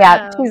cracked all me up.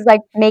 around. She's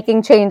like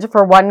making change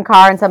for one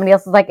car, and somebody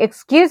else is like,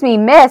 "Excuse me,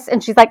 miss,"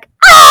 and she's like,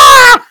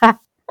 "Ah,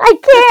 I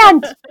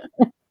can't."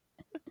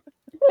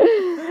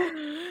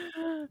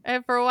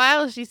 And for a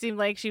while she seemed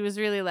like she was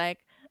really like,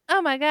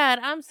 oh my god,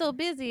 I'm so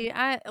busy,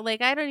 I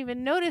don't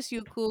even notice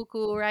you,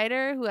 cool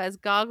rider who has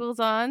goggles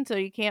on so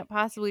you can't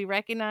possibly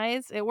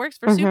recognize. It works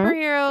for Mhm.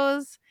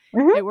 superheroes.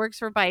 Mhm. It works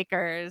for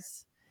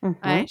bikers.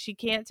 Mhm. She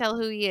can't tell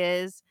who he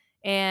is,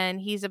 and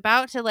he's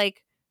about to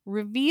like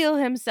reveal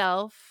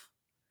himself,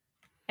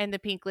 and the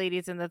pink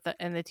ladies and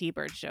the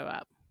T-Bird show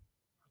up,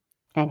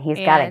 And he's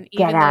got to and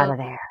get even out though of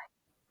there.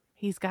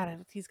 he's got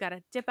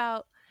to dip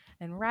out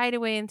and ride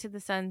away into the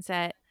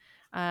sunset,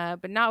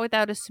 but not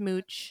without a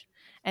smooch.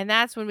 And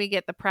that's when we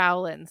get the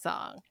Prowlin'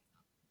 song.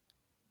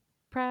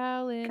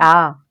 Prowlin',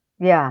 Ah,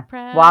 yeah. Walk,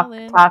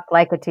 prowlin'. talk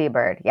like a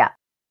T-bird. Yeah.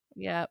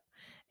 Yep.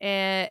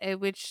 And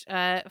which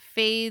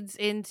fades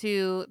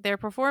into their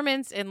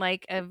performance in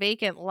like a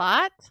vacant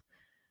lot.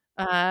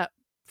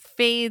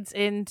 Fades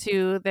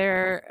into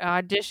their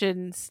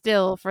audition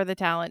still for the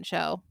talent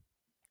show.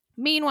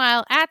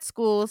 Meanwhile, at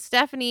school,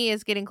 Stephanie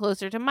is getting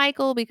closer to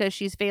Michael because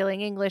she's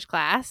failing English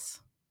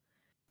class.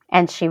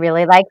 And she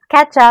really likes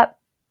ketchup.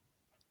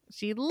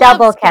 She loves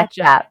Double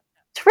ketchup. ketchup.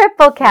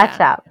 Triple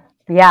ketchup.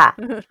 Yeah.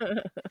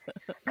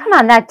 Come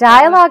on, that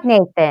dialogue,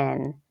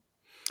 Nathan.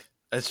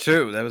 That's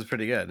true. That was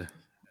pretty good.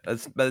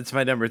 But it's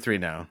my number 3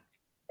 now.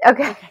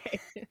 Okay.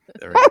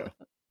 There we go.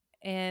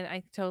 And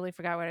I totally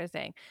forgot what I was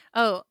saying.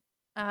 Oh,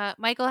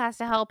 Michael has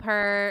to help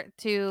her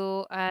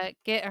to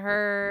get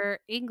her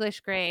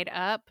English grade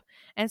up.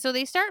 And so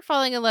they start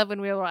falling in love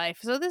in real life.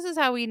 So this is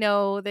how we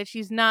know that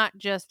she's not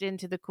just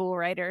into the cool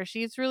writer.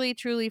 She's really,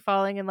 truly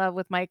falling in love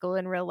with Michael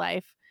in real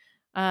life.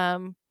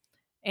 And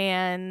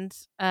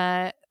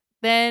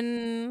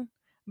then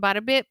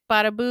bada bip,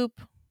 bada boop,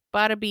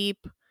 bada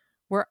beep.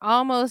 We're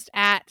almost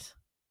at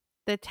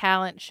the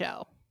talent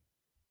show.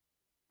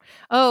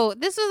 Oh,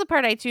 this was the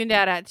part I tuned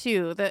out at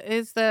too.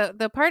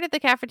 The part at the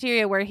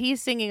cafeteria where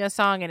he's singing a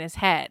song in his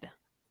head.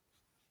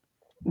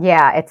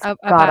 Yeah, it's god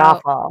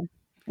awful.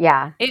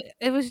 Yeah.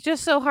 It was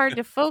just so hard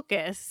to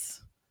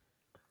focus.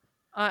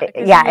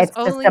 Yeah, it's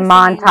just a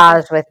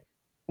montage with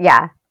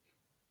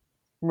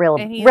real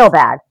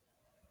bad.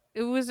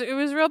 It was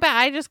real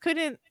bad.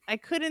 I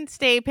couldn't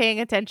stay paying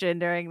attention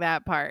during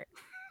that part.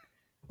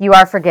 You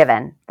are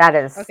forgiven. That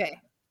is okay.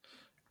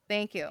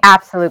 Thank you.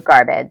 Absolute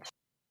garbage.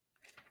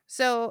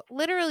 So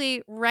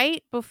literally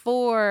right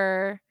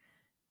before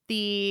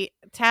the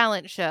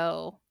talent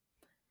show,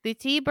 the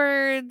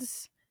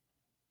T-Birds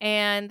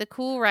and the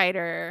Cool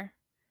Rider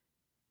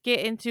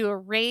get into a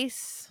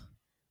race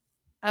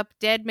up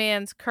Dead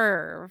Man's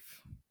Curve,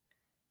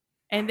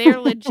 and they're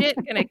legit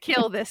gonna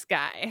kill this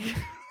guy.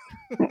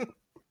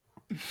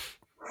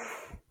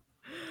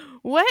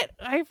 What?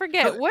 I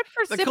forget. What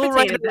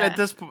precipitated that?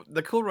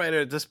 The Cool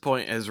Rider at this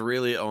point has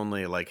really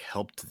only like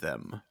helped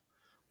them,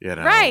 you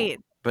know.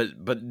 Right.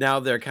 But now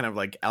they're kind of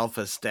like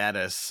alpha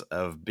status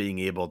of being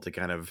able to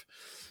kind of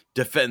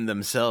defend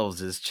themselves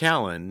is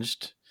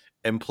challenged,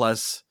 and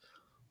plus,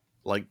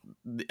 like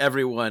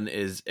everyone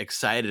is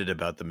excited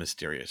about the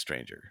mysterious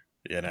stranger,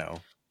 you know.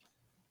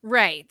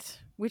 Right.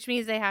 Which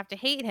means they have to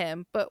hate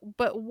him. But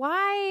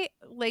why?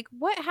 Like,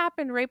 what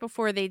happened right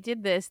before they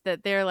did this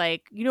that they're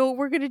like, you know what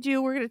we're going to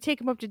do? We're going to take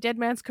him up to Dead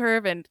Man's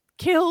Curve and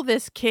kill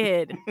this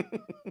kid.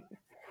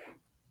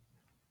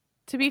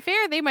 To be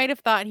fair, they might have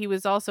thought he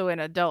was also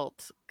an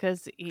adult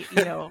because, you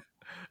know.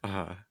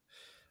 I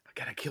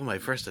gotta kill my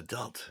first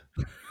adult.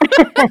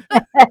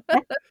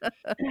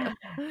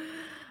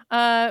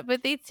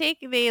 But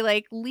they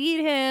like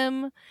lead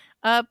him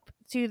up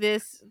to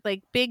this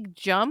like big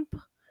jump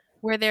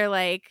where they're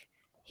like,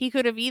 he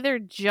could have either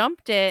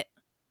jumped it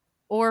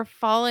or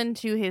fallen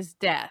to his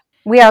death.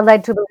 We are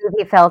led to believe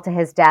he fell to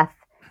his death,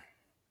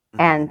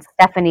 and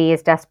Stephanie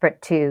is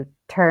desperate to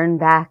turn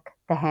back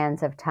the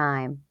hands of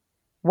time.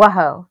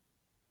 Whoa.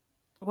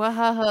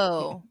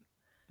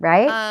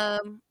 Right?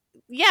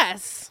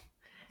 Yes.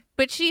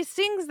 But she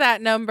sings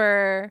that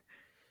number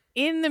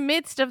in the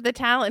midst of the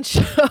talent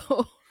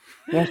show.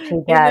 Yes, she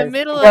does. In the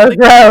middle of the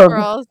Game for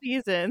All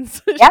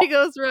Seasons. Yep. She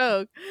goes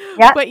rogue.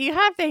 Yep. But you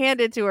have to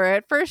hand it to her.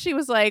 At first she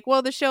was like,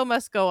 well, the show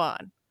must go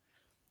on.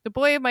 The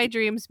boy of my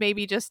dreams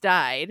maybe just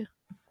died.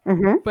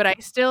 Mm-hmm. But I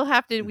still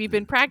have to, we've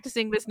been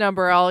practicing this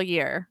number all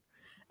year.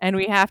 And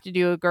we have to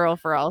do a Girl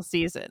for All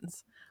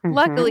Seasons. Mm-hmm.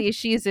 Luckily,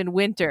 she's in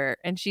winter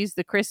and she's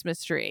the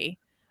Christmas tree.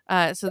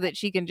 So that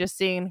she can just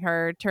sing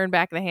her Turn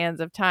Back the Hands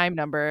of Time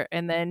number.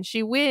 And then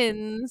she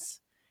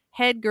wins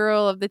head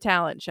girl of the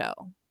talent show.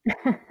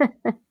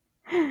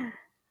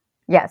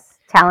 Yes,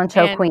 talent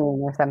show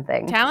queen or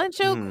something. Talent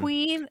show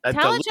queen.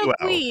 Talent show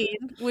queen,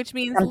 which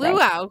means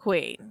luau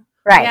queen.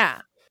 Right.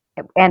 Yeah.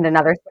 And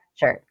another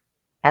sweatshirt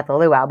at the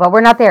luau. But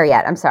we're not there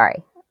yet. I'm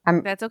sorry.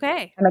 That's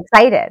okay. I'm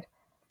excited.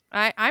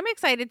 I'm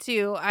excited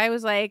too. I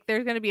was like,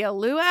 there's going to be a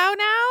luau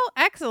now?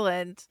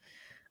 Excellent.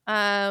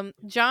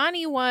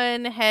 Johnny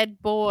won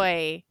head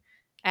boy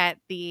at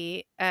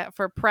the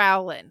for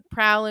Prowlin.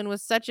 Prowlin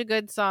was such a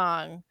good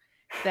song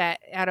that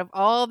out of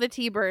all the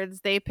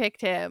T-Birds, they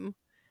picked him.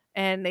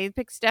 And they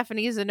picked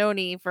Stephanie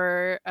Zanoni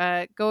for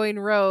going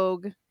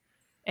rogue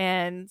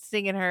and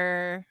singing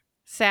her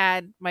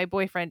sad "My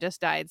Boyfriend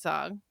Just Died"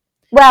 song.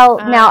 Well,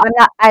 now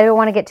I don't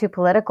want to get too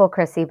political,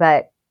 Chrissy,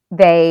 but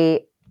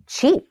they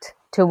cheat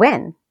to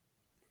win.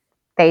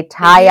 They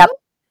tie up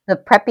the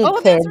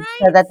preppy kids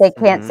so that they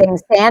can't sing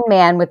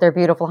Sandman with their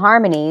beautiful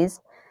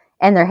harmonies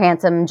and their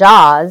handsome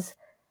jaws,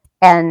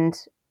 and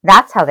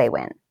that's how they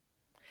win.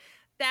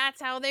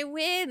 That's how they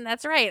win.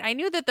 That's right. I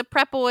knew that the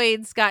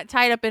Prepoids got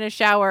tied up in a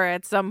shower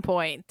at some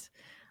point.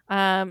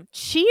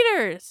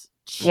 Cheaters,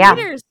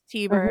 T-Birds.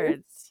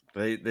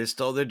 They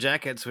stole their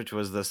jackets, which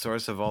was the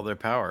source of all their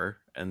power,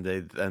 and they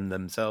then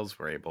themselves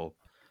were able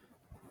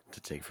to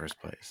take first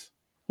place.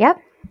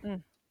 Yep.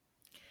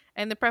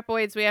 And the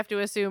Prepoids, we have to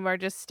assume, are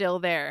just still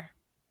there.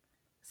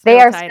 They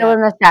are still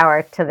in the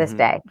shower to this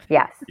day.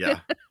 Yes.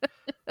 Yeah.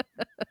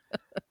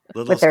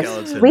 Little with their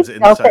skeletons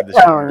inside the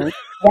shower.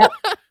 Yep.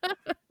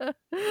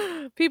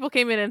 People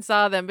came in and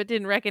saw them, but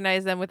didn't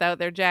recognize them without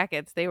their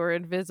jackets. They were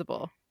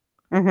invisible.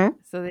 Mm-hmm.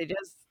 So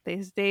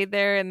they stayed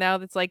there, and now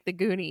it's like the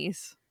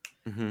Goonies.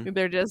 Mm-hmm.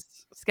 They're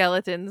just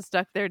skeletons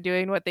stuck there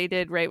doing what they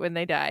did right when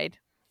they died.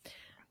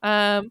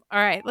 All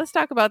right, let's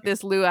talk about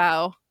this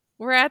luau.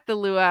 We're at the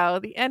luau,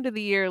 the end of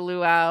the year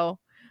luau,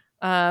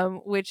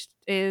 which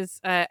is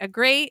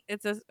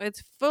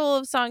it's full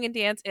of song and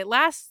dance. It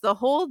lasts the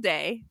whole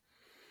day.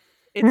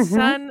 It's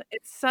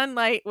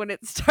sunlight when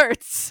it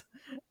starts,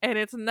 and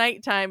it's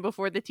nighttime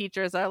before the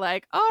teachers are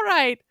like, all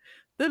right,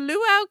 the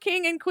luau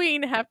king and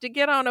queen have to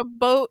get on a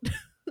boat.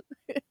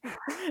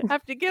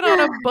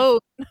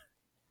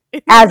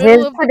 As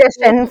is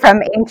tradition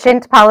from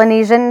ancient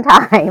Polynesian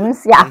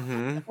times.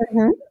 Yeah.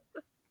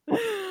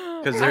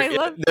 Because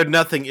they're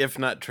nothing if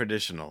not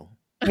traditional.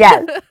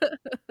 Yes.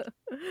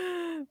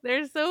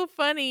 They're so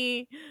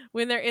funny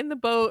when they're in the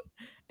boat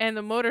and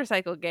the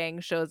motorcycle gang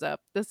shows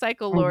up. The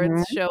cycle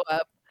lords show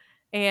up,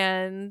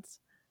 and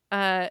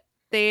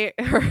they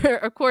are,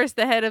 of course,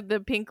 the head of the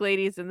Pink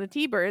Ladies and the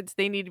T-Birds.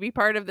 They need to be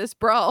part of this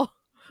brawl,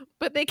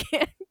 but they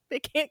can't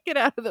get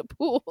out of the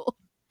pool.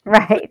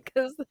 Right.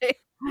 Because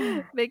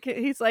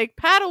he's like,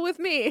 paddle with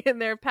me,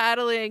 and they're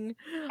paddling.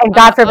 And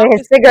God forbid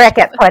his cigarette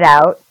get put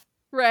out.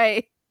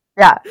 Right.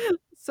 Yeah.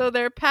 So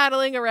they're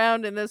paddling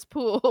around in this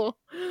pool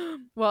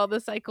while the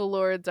cycle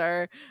lords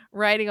are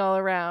riding all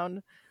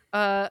around.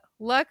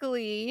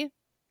 Luckily,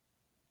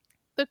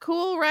 the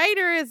cool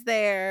rider is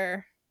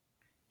there.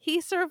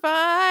 He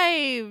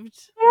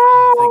survived.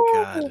 Oh,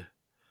 thank God.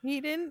 He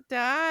didn't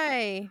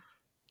die.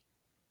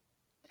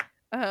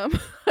 I'm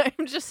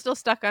just still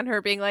stuck on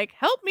her being like,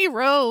 help me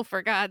row,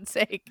 for God's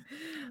sake.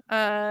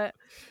 And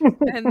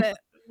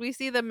we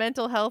see the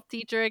mental health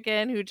teacher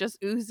again, who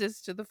just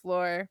oozes to the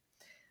floor.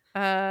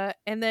 And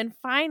then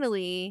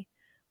finally,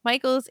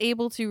 Michael is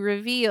able to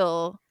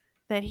reveal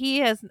that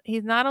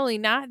he's not only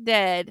not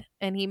dead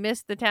and he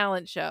missed the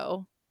talent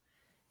show.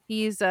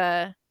 He's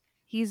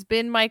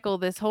been Michael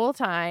this whole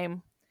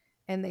time,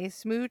 and they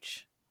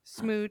smooch.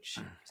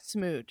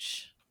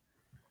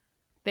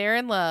 They're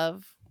in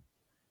love.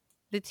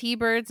 The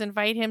T-Birds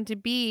invite him to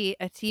be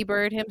a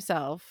T-Bird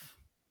himself,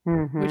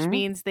 which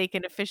means they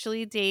can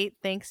officially date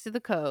thanks to the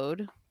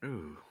code.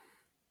 Ooh.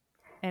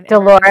 And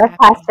Dolores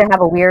has to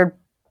have a weird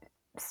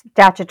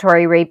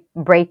statutory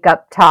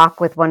breakup talk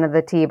with one of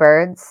the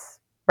T-Birds,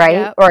 right?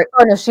 Yep. Or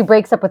no, she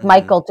breaks up with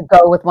Michael to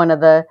go with one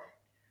of the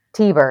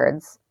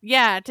T-Birds.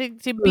 Yeah, to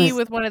be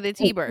with one of the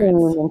T-Birds.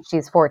 And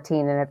she's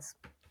 14, and it's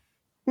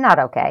not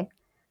okay.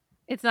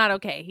 It's not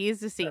okay. He's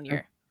the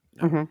senior.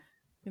 Mm-hmm.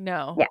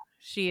 No. Yeah.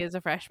 She is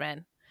a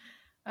freshman.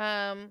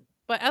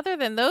 But other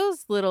than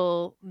those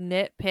little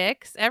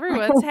nitpicks,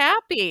 everyone's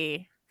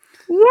happy.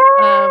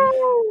 Yay!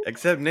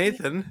 Except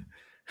Nathan.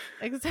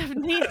 But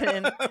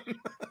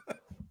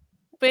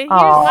here's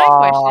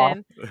my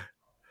question.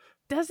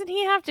 Doesn't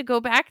he have to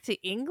go back to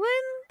England?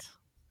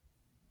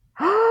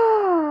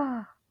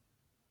 You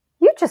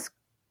just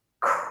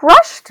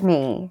crushed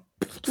me.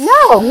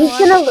 No,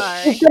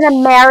 he's gonna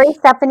marry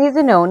Stephanie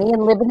Zanoni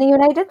and live in the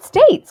United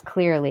States,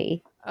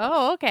 clearly.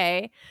 Oh,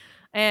 okay.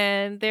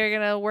 And they're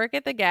going to work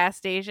at the gas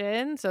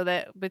station so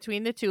that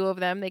between the two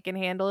of them, they can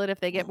handle it if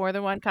they get more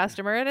than one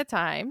customer at a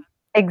time.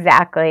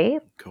 Exactly.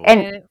 Cool.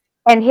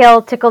 And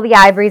he'll tickle the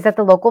ivories at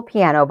the local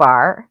piano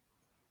bar.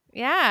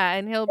 Yeah,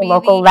 and he'll be the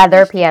local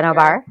leather piano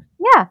bar.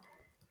 Yeah.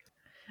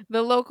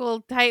 The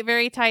local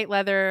very tight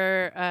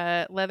leather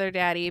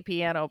daddy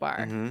piano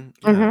bar. Mm-hmm.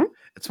 Yeah.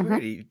 It's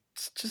weird. He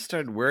just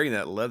started wearing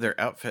that leather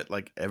outfit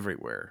like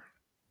everywhere.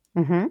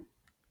 Mm-hmm.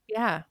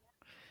 Yeah.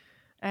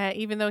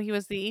 Even though he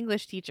was the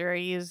English teacher,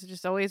 he was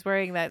just always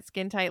wearing that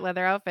skin tight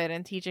leather outfit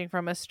and teaching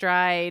from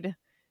astride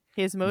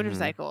his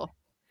motorcycle.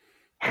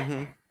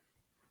 Mm-hmm.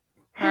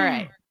 All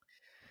right.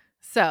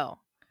 So,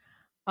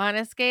 on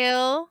a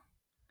scale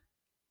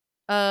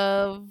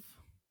of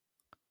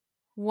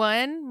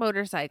 1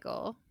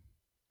 motorcycle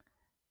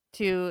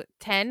to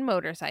 10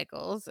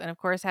 motorcycles, and of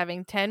course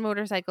having 10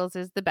 motorcycles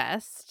is the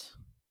best,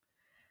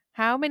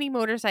 how many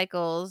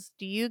motorcycles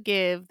do you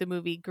give the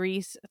movie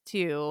Grease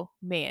to,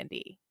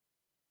 Mandy?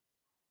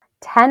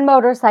 10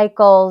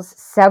 motorcycles,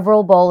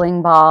 several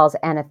bowling balls,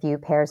 and a few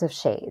pairs of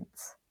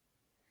shades.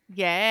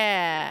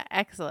 Yeah,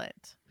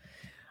 excellent.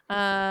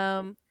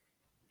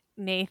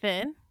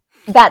 Nathan?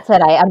 That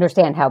said, I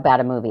understand how bad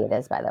a movie it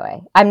is, by the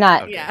way. I'm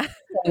not Okay. Yeah.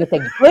 saying it's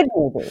a good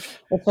movie.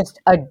 It's just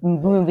a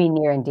movie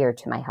near and dear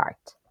to my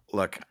heart.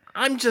 Look,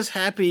 I'm just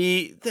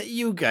happy that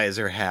you guys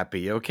are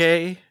happy,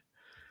 okay?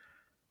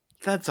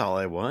 That's all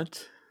I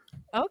want.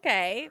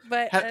 Okay,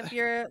 but if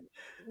you're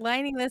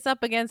lining this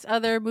up against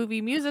other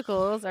movie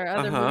musicals or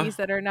other movies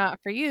that are not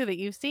for you that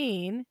you've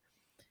seen,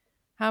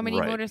 how many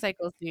Right.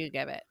 motorcycles do you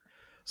give it?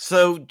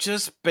 So,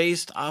 just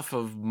based off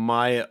of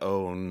my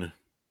own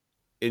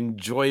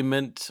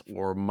enjoyment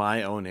or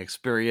my own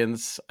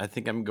experience, I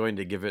think I'm going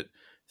to give it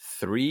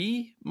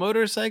 3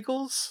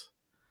 motorcycles.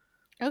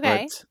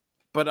 Okay.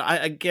 But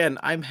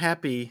I'm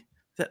happy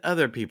that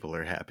other people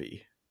are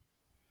happy.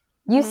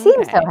 You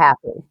seem so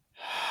happy.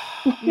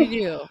 You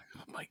do. Oh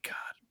my god,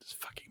 this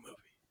fucking movie.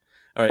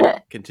 All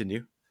right,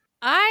 continue.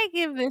 I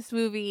give this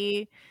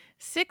movie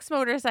 6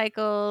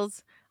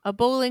 motorcycles, a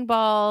bowling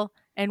ball,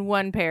 and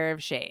 1 pair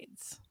of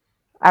shades.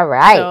 All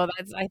right. So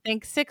that's, I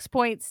think,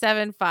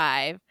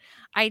 6.75.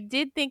 I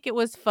did think it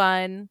was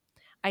fun.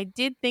 I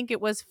did think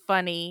it was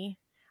funny.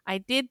 I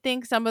did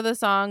think some of the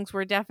songs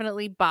were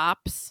definitely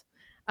bops.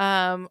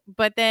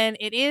 But then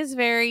it is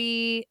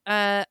very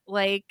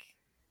like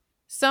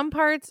some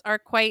parts are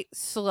quite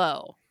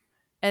slow.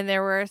 And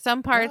there were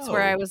some parts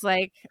where I was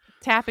like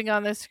tapping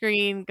on the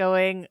screen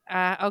going,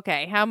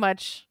 okay, how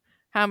much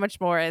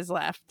more is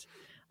left?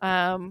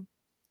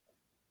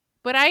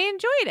 But I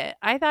enjoyed it.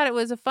 I thought it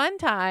was a fun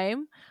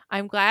time.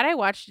 I'm glad I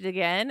watched it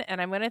again,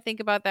 and I'm going to think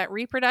about that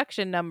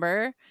reproduction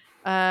number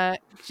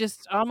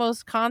just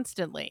almost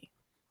constantly.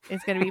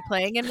 It's going to be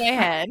playing in my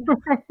head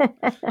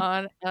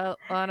on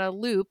a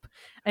loop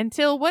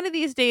until one of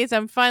these days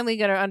I'm finally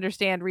going to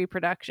understand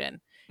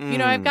reproduction. You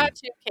know, I've got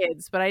 2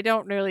 kids, but I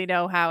don't really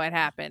know how it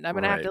happened. I'm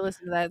going to have to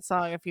listen to that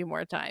song a few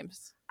more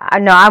times.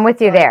 No, I'm with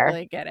you there. I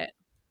really get it.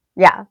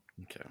 Yeah.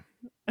 Okay.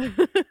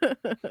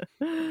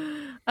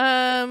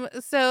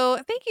 So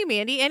thank you,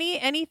 Mandy.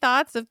 Any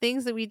thoughts of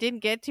things that we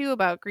didn't get to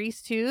about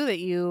Grease 2 that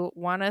you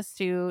want us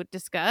to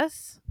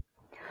discuss?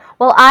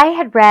 Well, I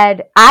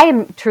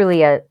am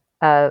truly a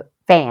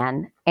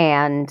fan,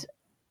 and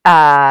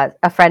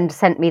a friend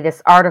sent me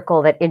this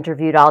article that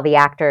interviewed all the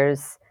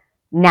actors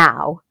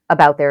now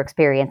about their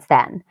experience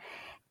then.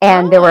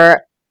 And there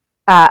were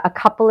a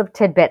couple of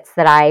tidbits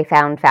that I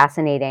found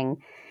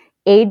fascinating.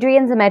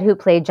 Adrian Zmed, who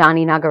played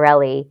Johnny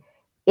Nagarelli,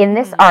 in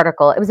this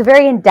article, it was a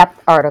very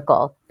in-depth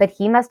article, but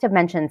he must have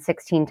mentioned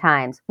 16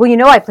 times, well, you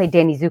know, I played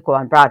Danny Zuko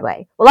on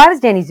Broadway. Well, I was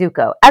Danny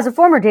Zuko. As a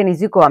former Danny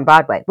Zuko on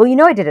Broadway. Well, you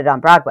know, I did it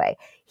on Broadway.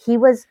 He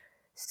was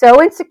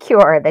so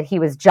insecure that he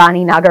was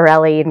Johnny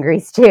Nagarelli in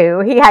Grease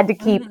 2. He had to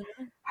keep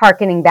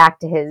hearkening back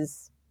to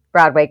his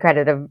Broadway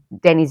credit of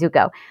Danny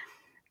Zuko.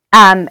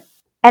 And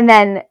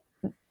then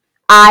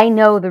I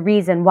know the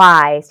reason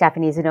why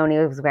Stephanie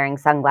Zanoni was wearing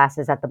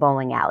sunglasses at the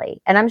bowling alley.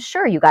 And I'm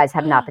sure you guys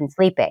have not been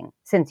sleeping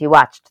since you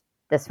watched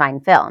this fine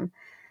film.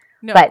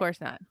 No, but of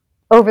course not.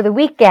 Over the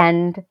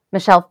weekend,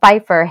 Michelle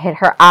Pfeiffer hit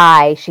her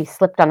eye. She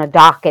slipped on a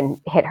dock and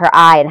hit her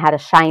eye and had a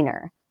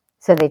shiner.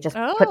 So they just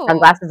put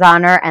sunglasses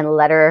on her and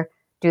let her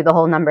do the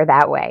whole number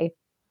that way.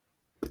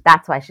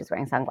 That's why she's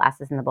wearing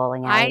sunglasses in the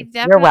bowling alley. I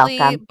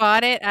definitely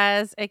bought it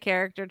as a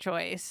character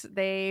choice.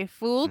 They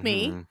fooled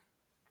me.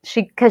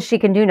 Because she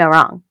can do no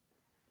wrong.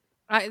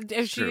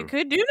 She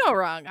could do no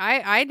wrong.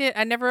 I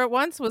never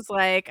once was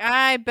like,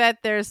 I bet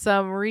there's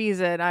some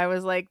reason. I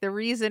was like, the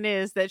reason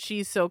is that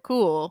she's so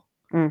cool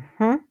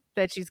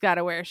that she's got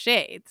to wear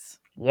shades.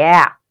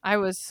 Yeah. I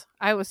was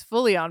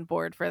fully on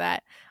board for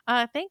that.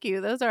 Thank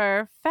you. Those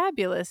are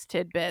fabulous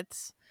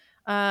tidbits.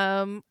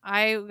 I've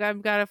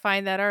got to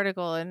find that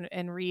article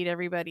and read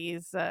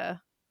everybody's. I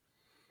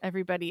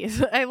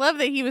love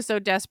that he was so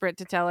desperate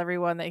to tell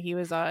everyone that he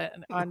was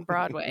on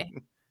Broadway.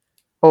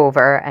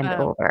 Over and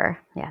over.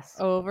 Yes.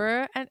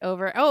 Over and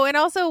over. Oh, and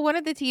also one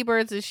of the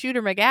T-Birds is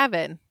Shooter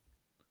McGavin.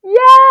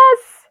 Yes.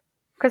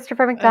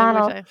 Christopher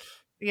McDonald.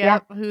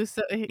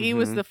 He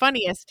was the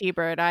funniest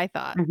T-Bird, I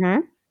thought.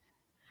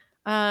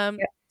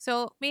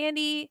 So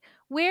Mandy,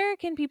 where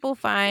can people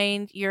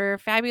find your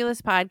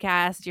fabulous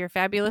podcast, your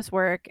fabulous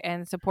work,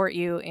 and support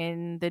you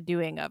in the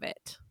doing of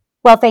it?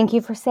 Well, thank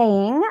you for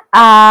saying.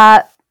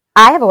 I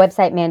have a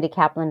website,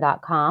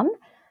 mandykaplan.com,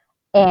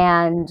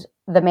 and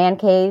the Man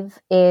Cave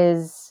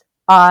is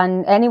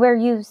on anywhere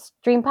you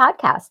stream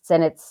podcasts,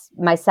 and it's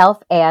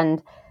myself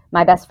and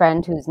my best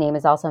friend, whose name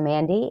is also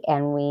Mandy,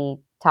 and we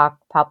talk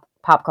pop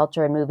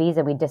culture and movies,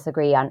 and we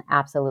disagree on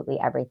absolutely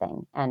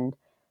everything, and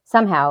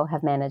somehow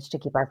have managed to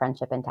keep our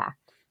friendship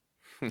intact.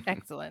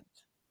 Excellent.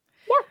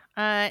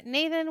 Yeah.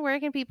 Nathan, where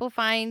can people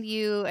find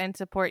you and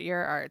support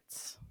your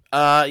arts?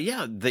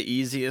 Yeah, the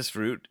easiest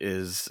route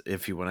is,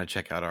 if you want to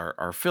check out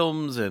our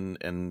films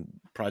and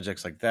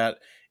projects like that,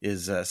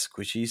 is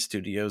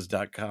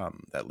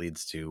squishystudios.com. That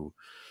leads to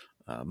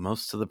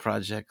most of the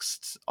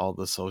projects, all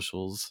the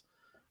socials.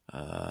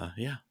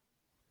 Yeah.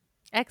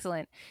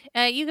 Excellent.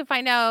 You can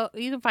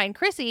find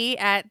Chrissy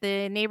at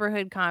the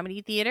Neighborhood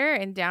Comedy Theater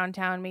in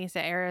downtown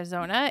Mesa,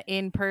 Arizona,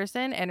 in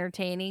person,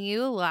 entertaining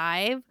you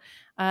live.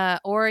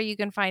 Or you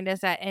can find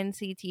us at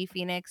NCT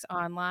Phoenix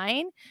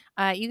online.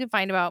 You can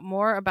find out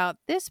more about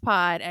this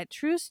pod at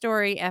True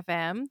Story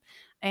FM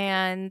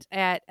and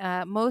at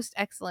Most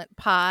Excellent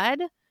Pod.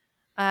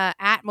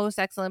 At Most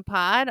Excellent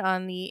Pod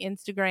on the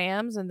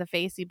Instagrams and the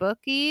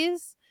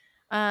Facebookies.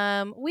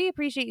 We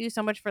appreciate you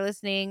so much for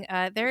listening.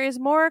 There is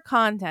more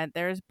content.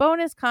 There's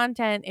bonus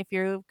content. If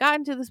you've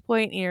gotten to this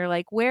point and you're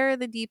like, where are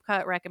the deep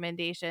cut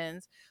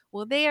recommendations?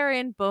 Well, they are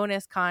in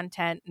bonus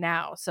content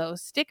now. So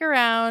stick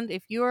around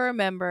if you are a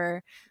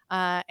member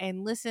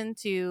and listen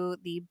to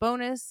the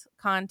bonus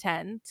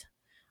content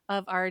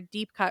of our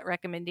deep cut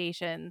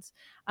recommendations.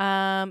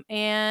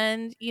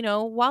 And,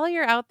 while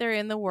you're out there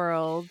in the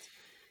world,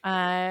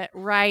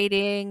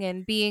 writing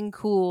and being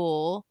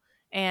cool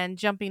and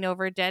jumping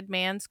over Dead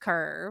Man's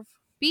Curve,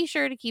 be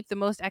sure to keep the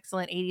Most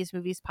Excellent 80s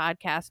Movies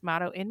podcast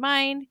motto in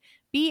mind.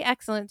 Be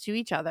excellent to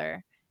each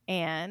other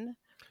and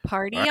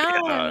party Party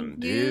on, on,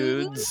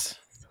 dudes. dudes.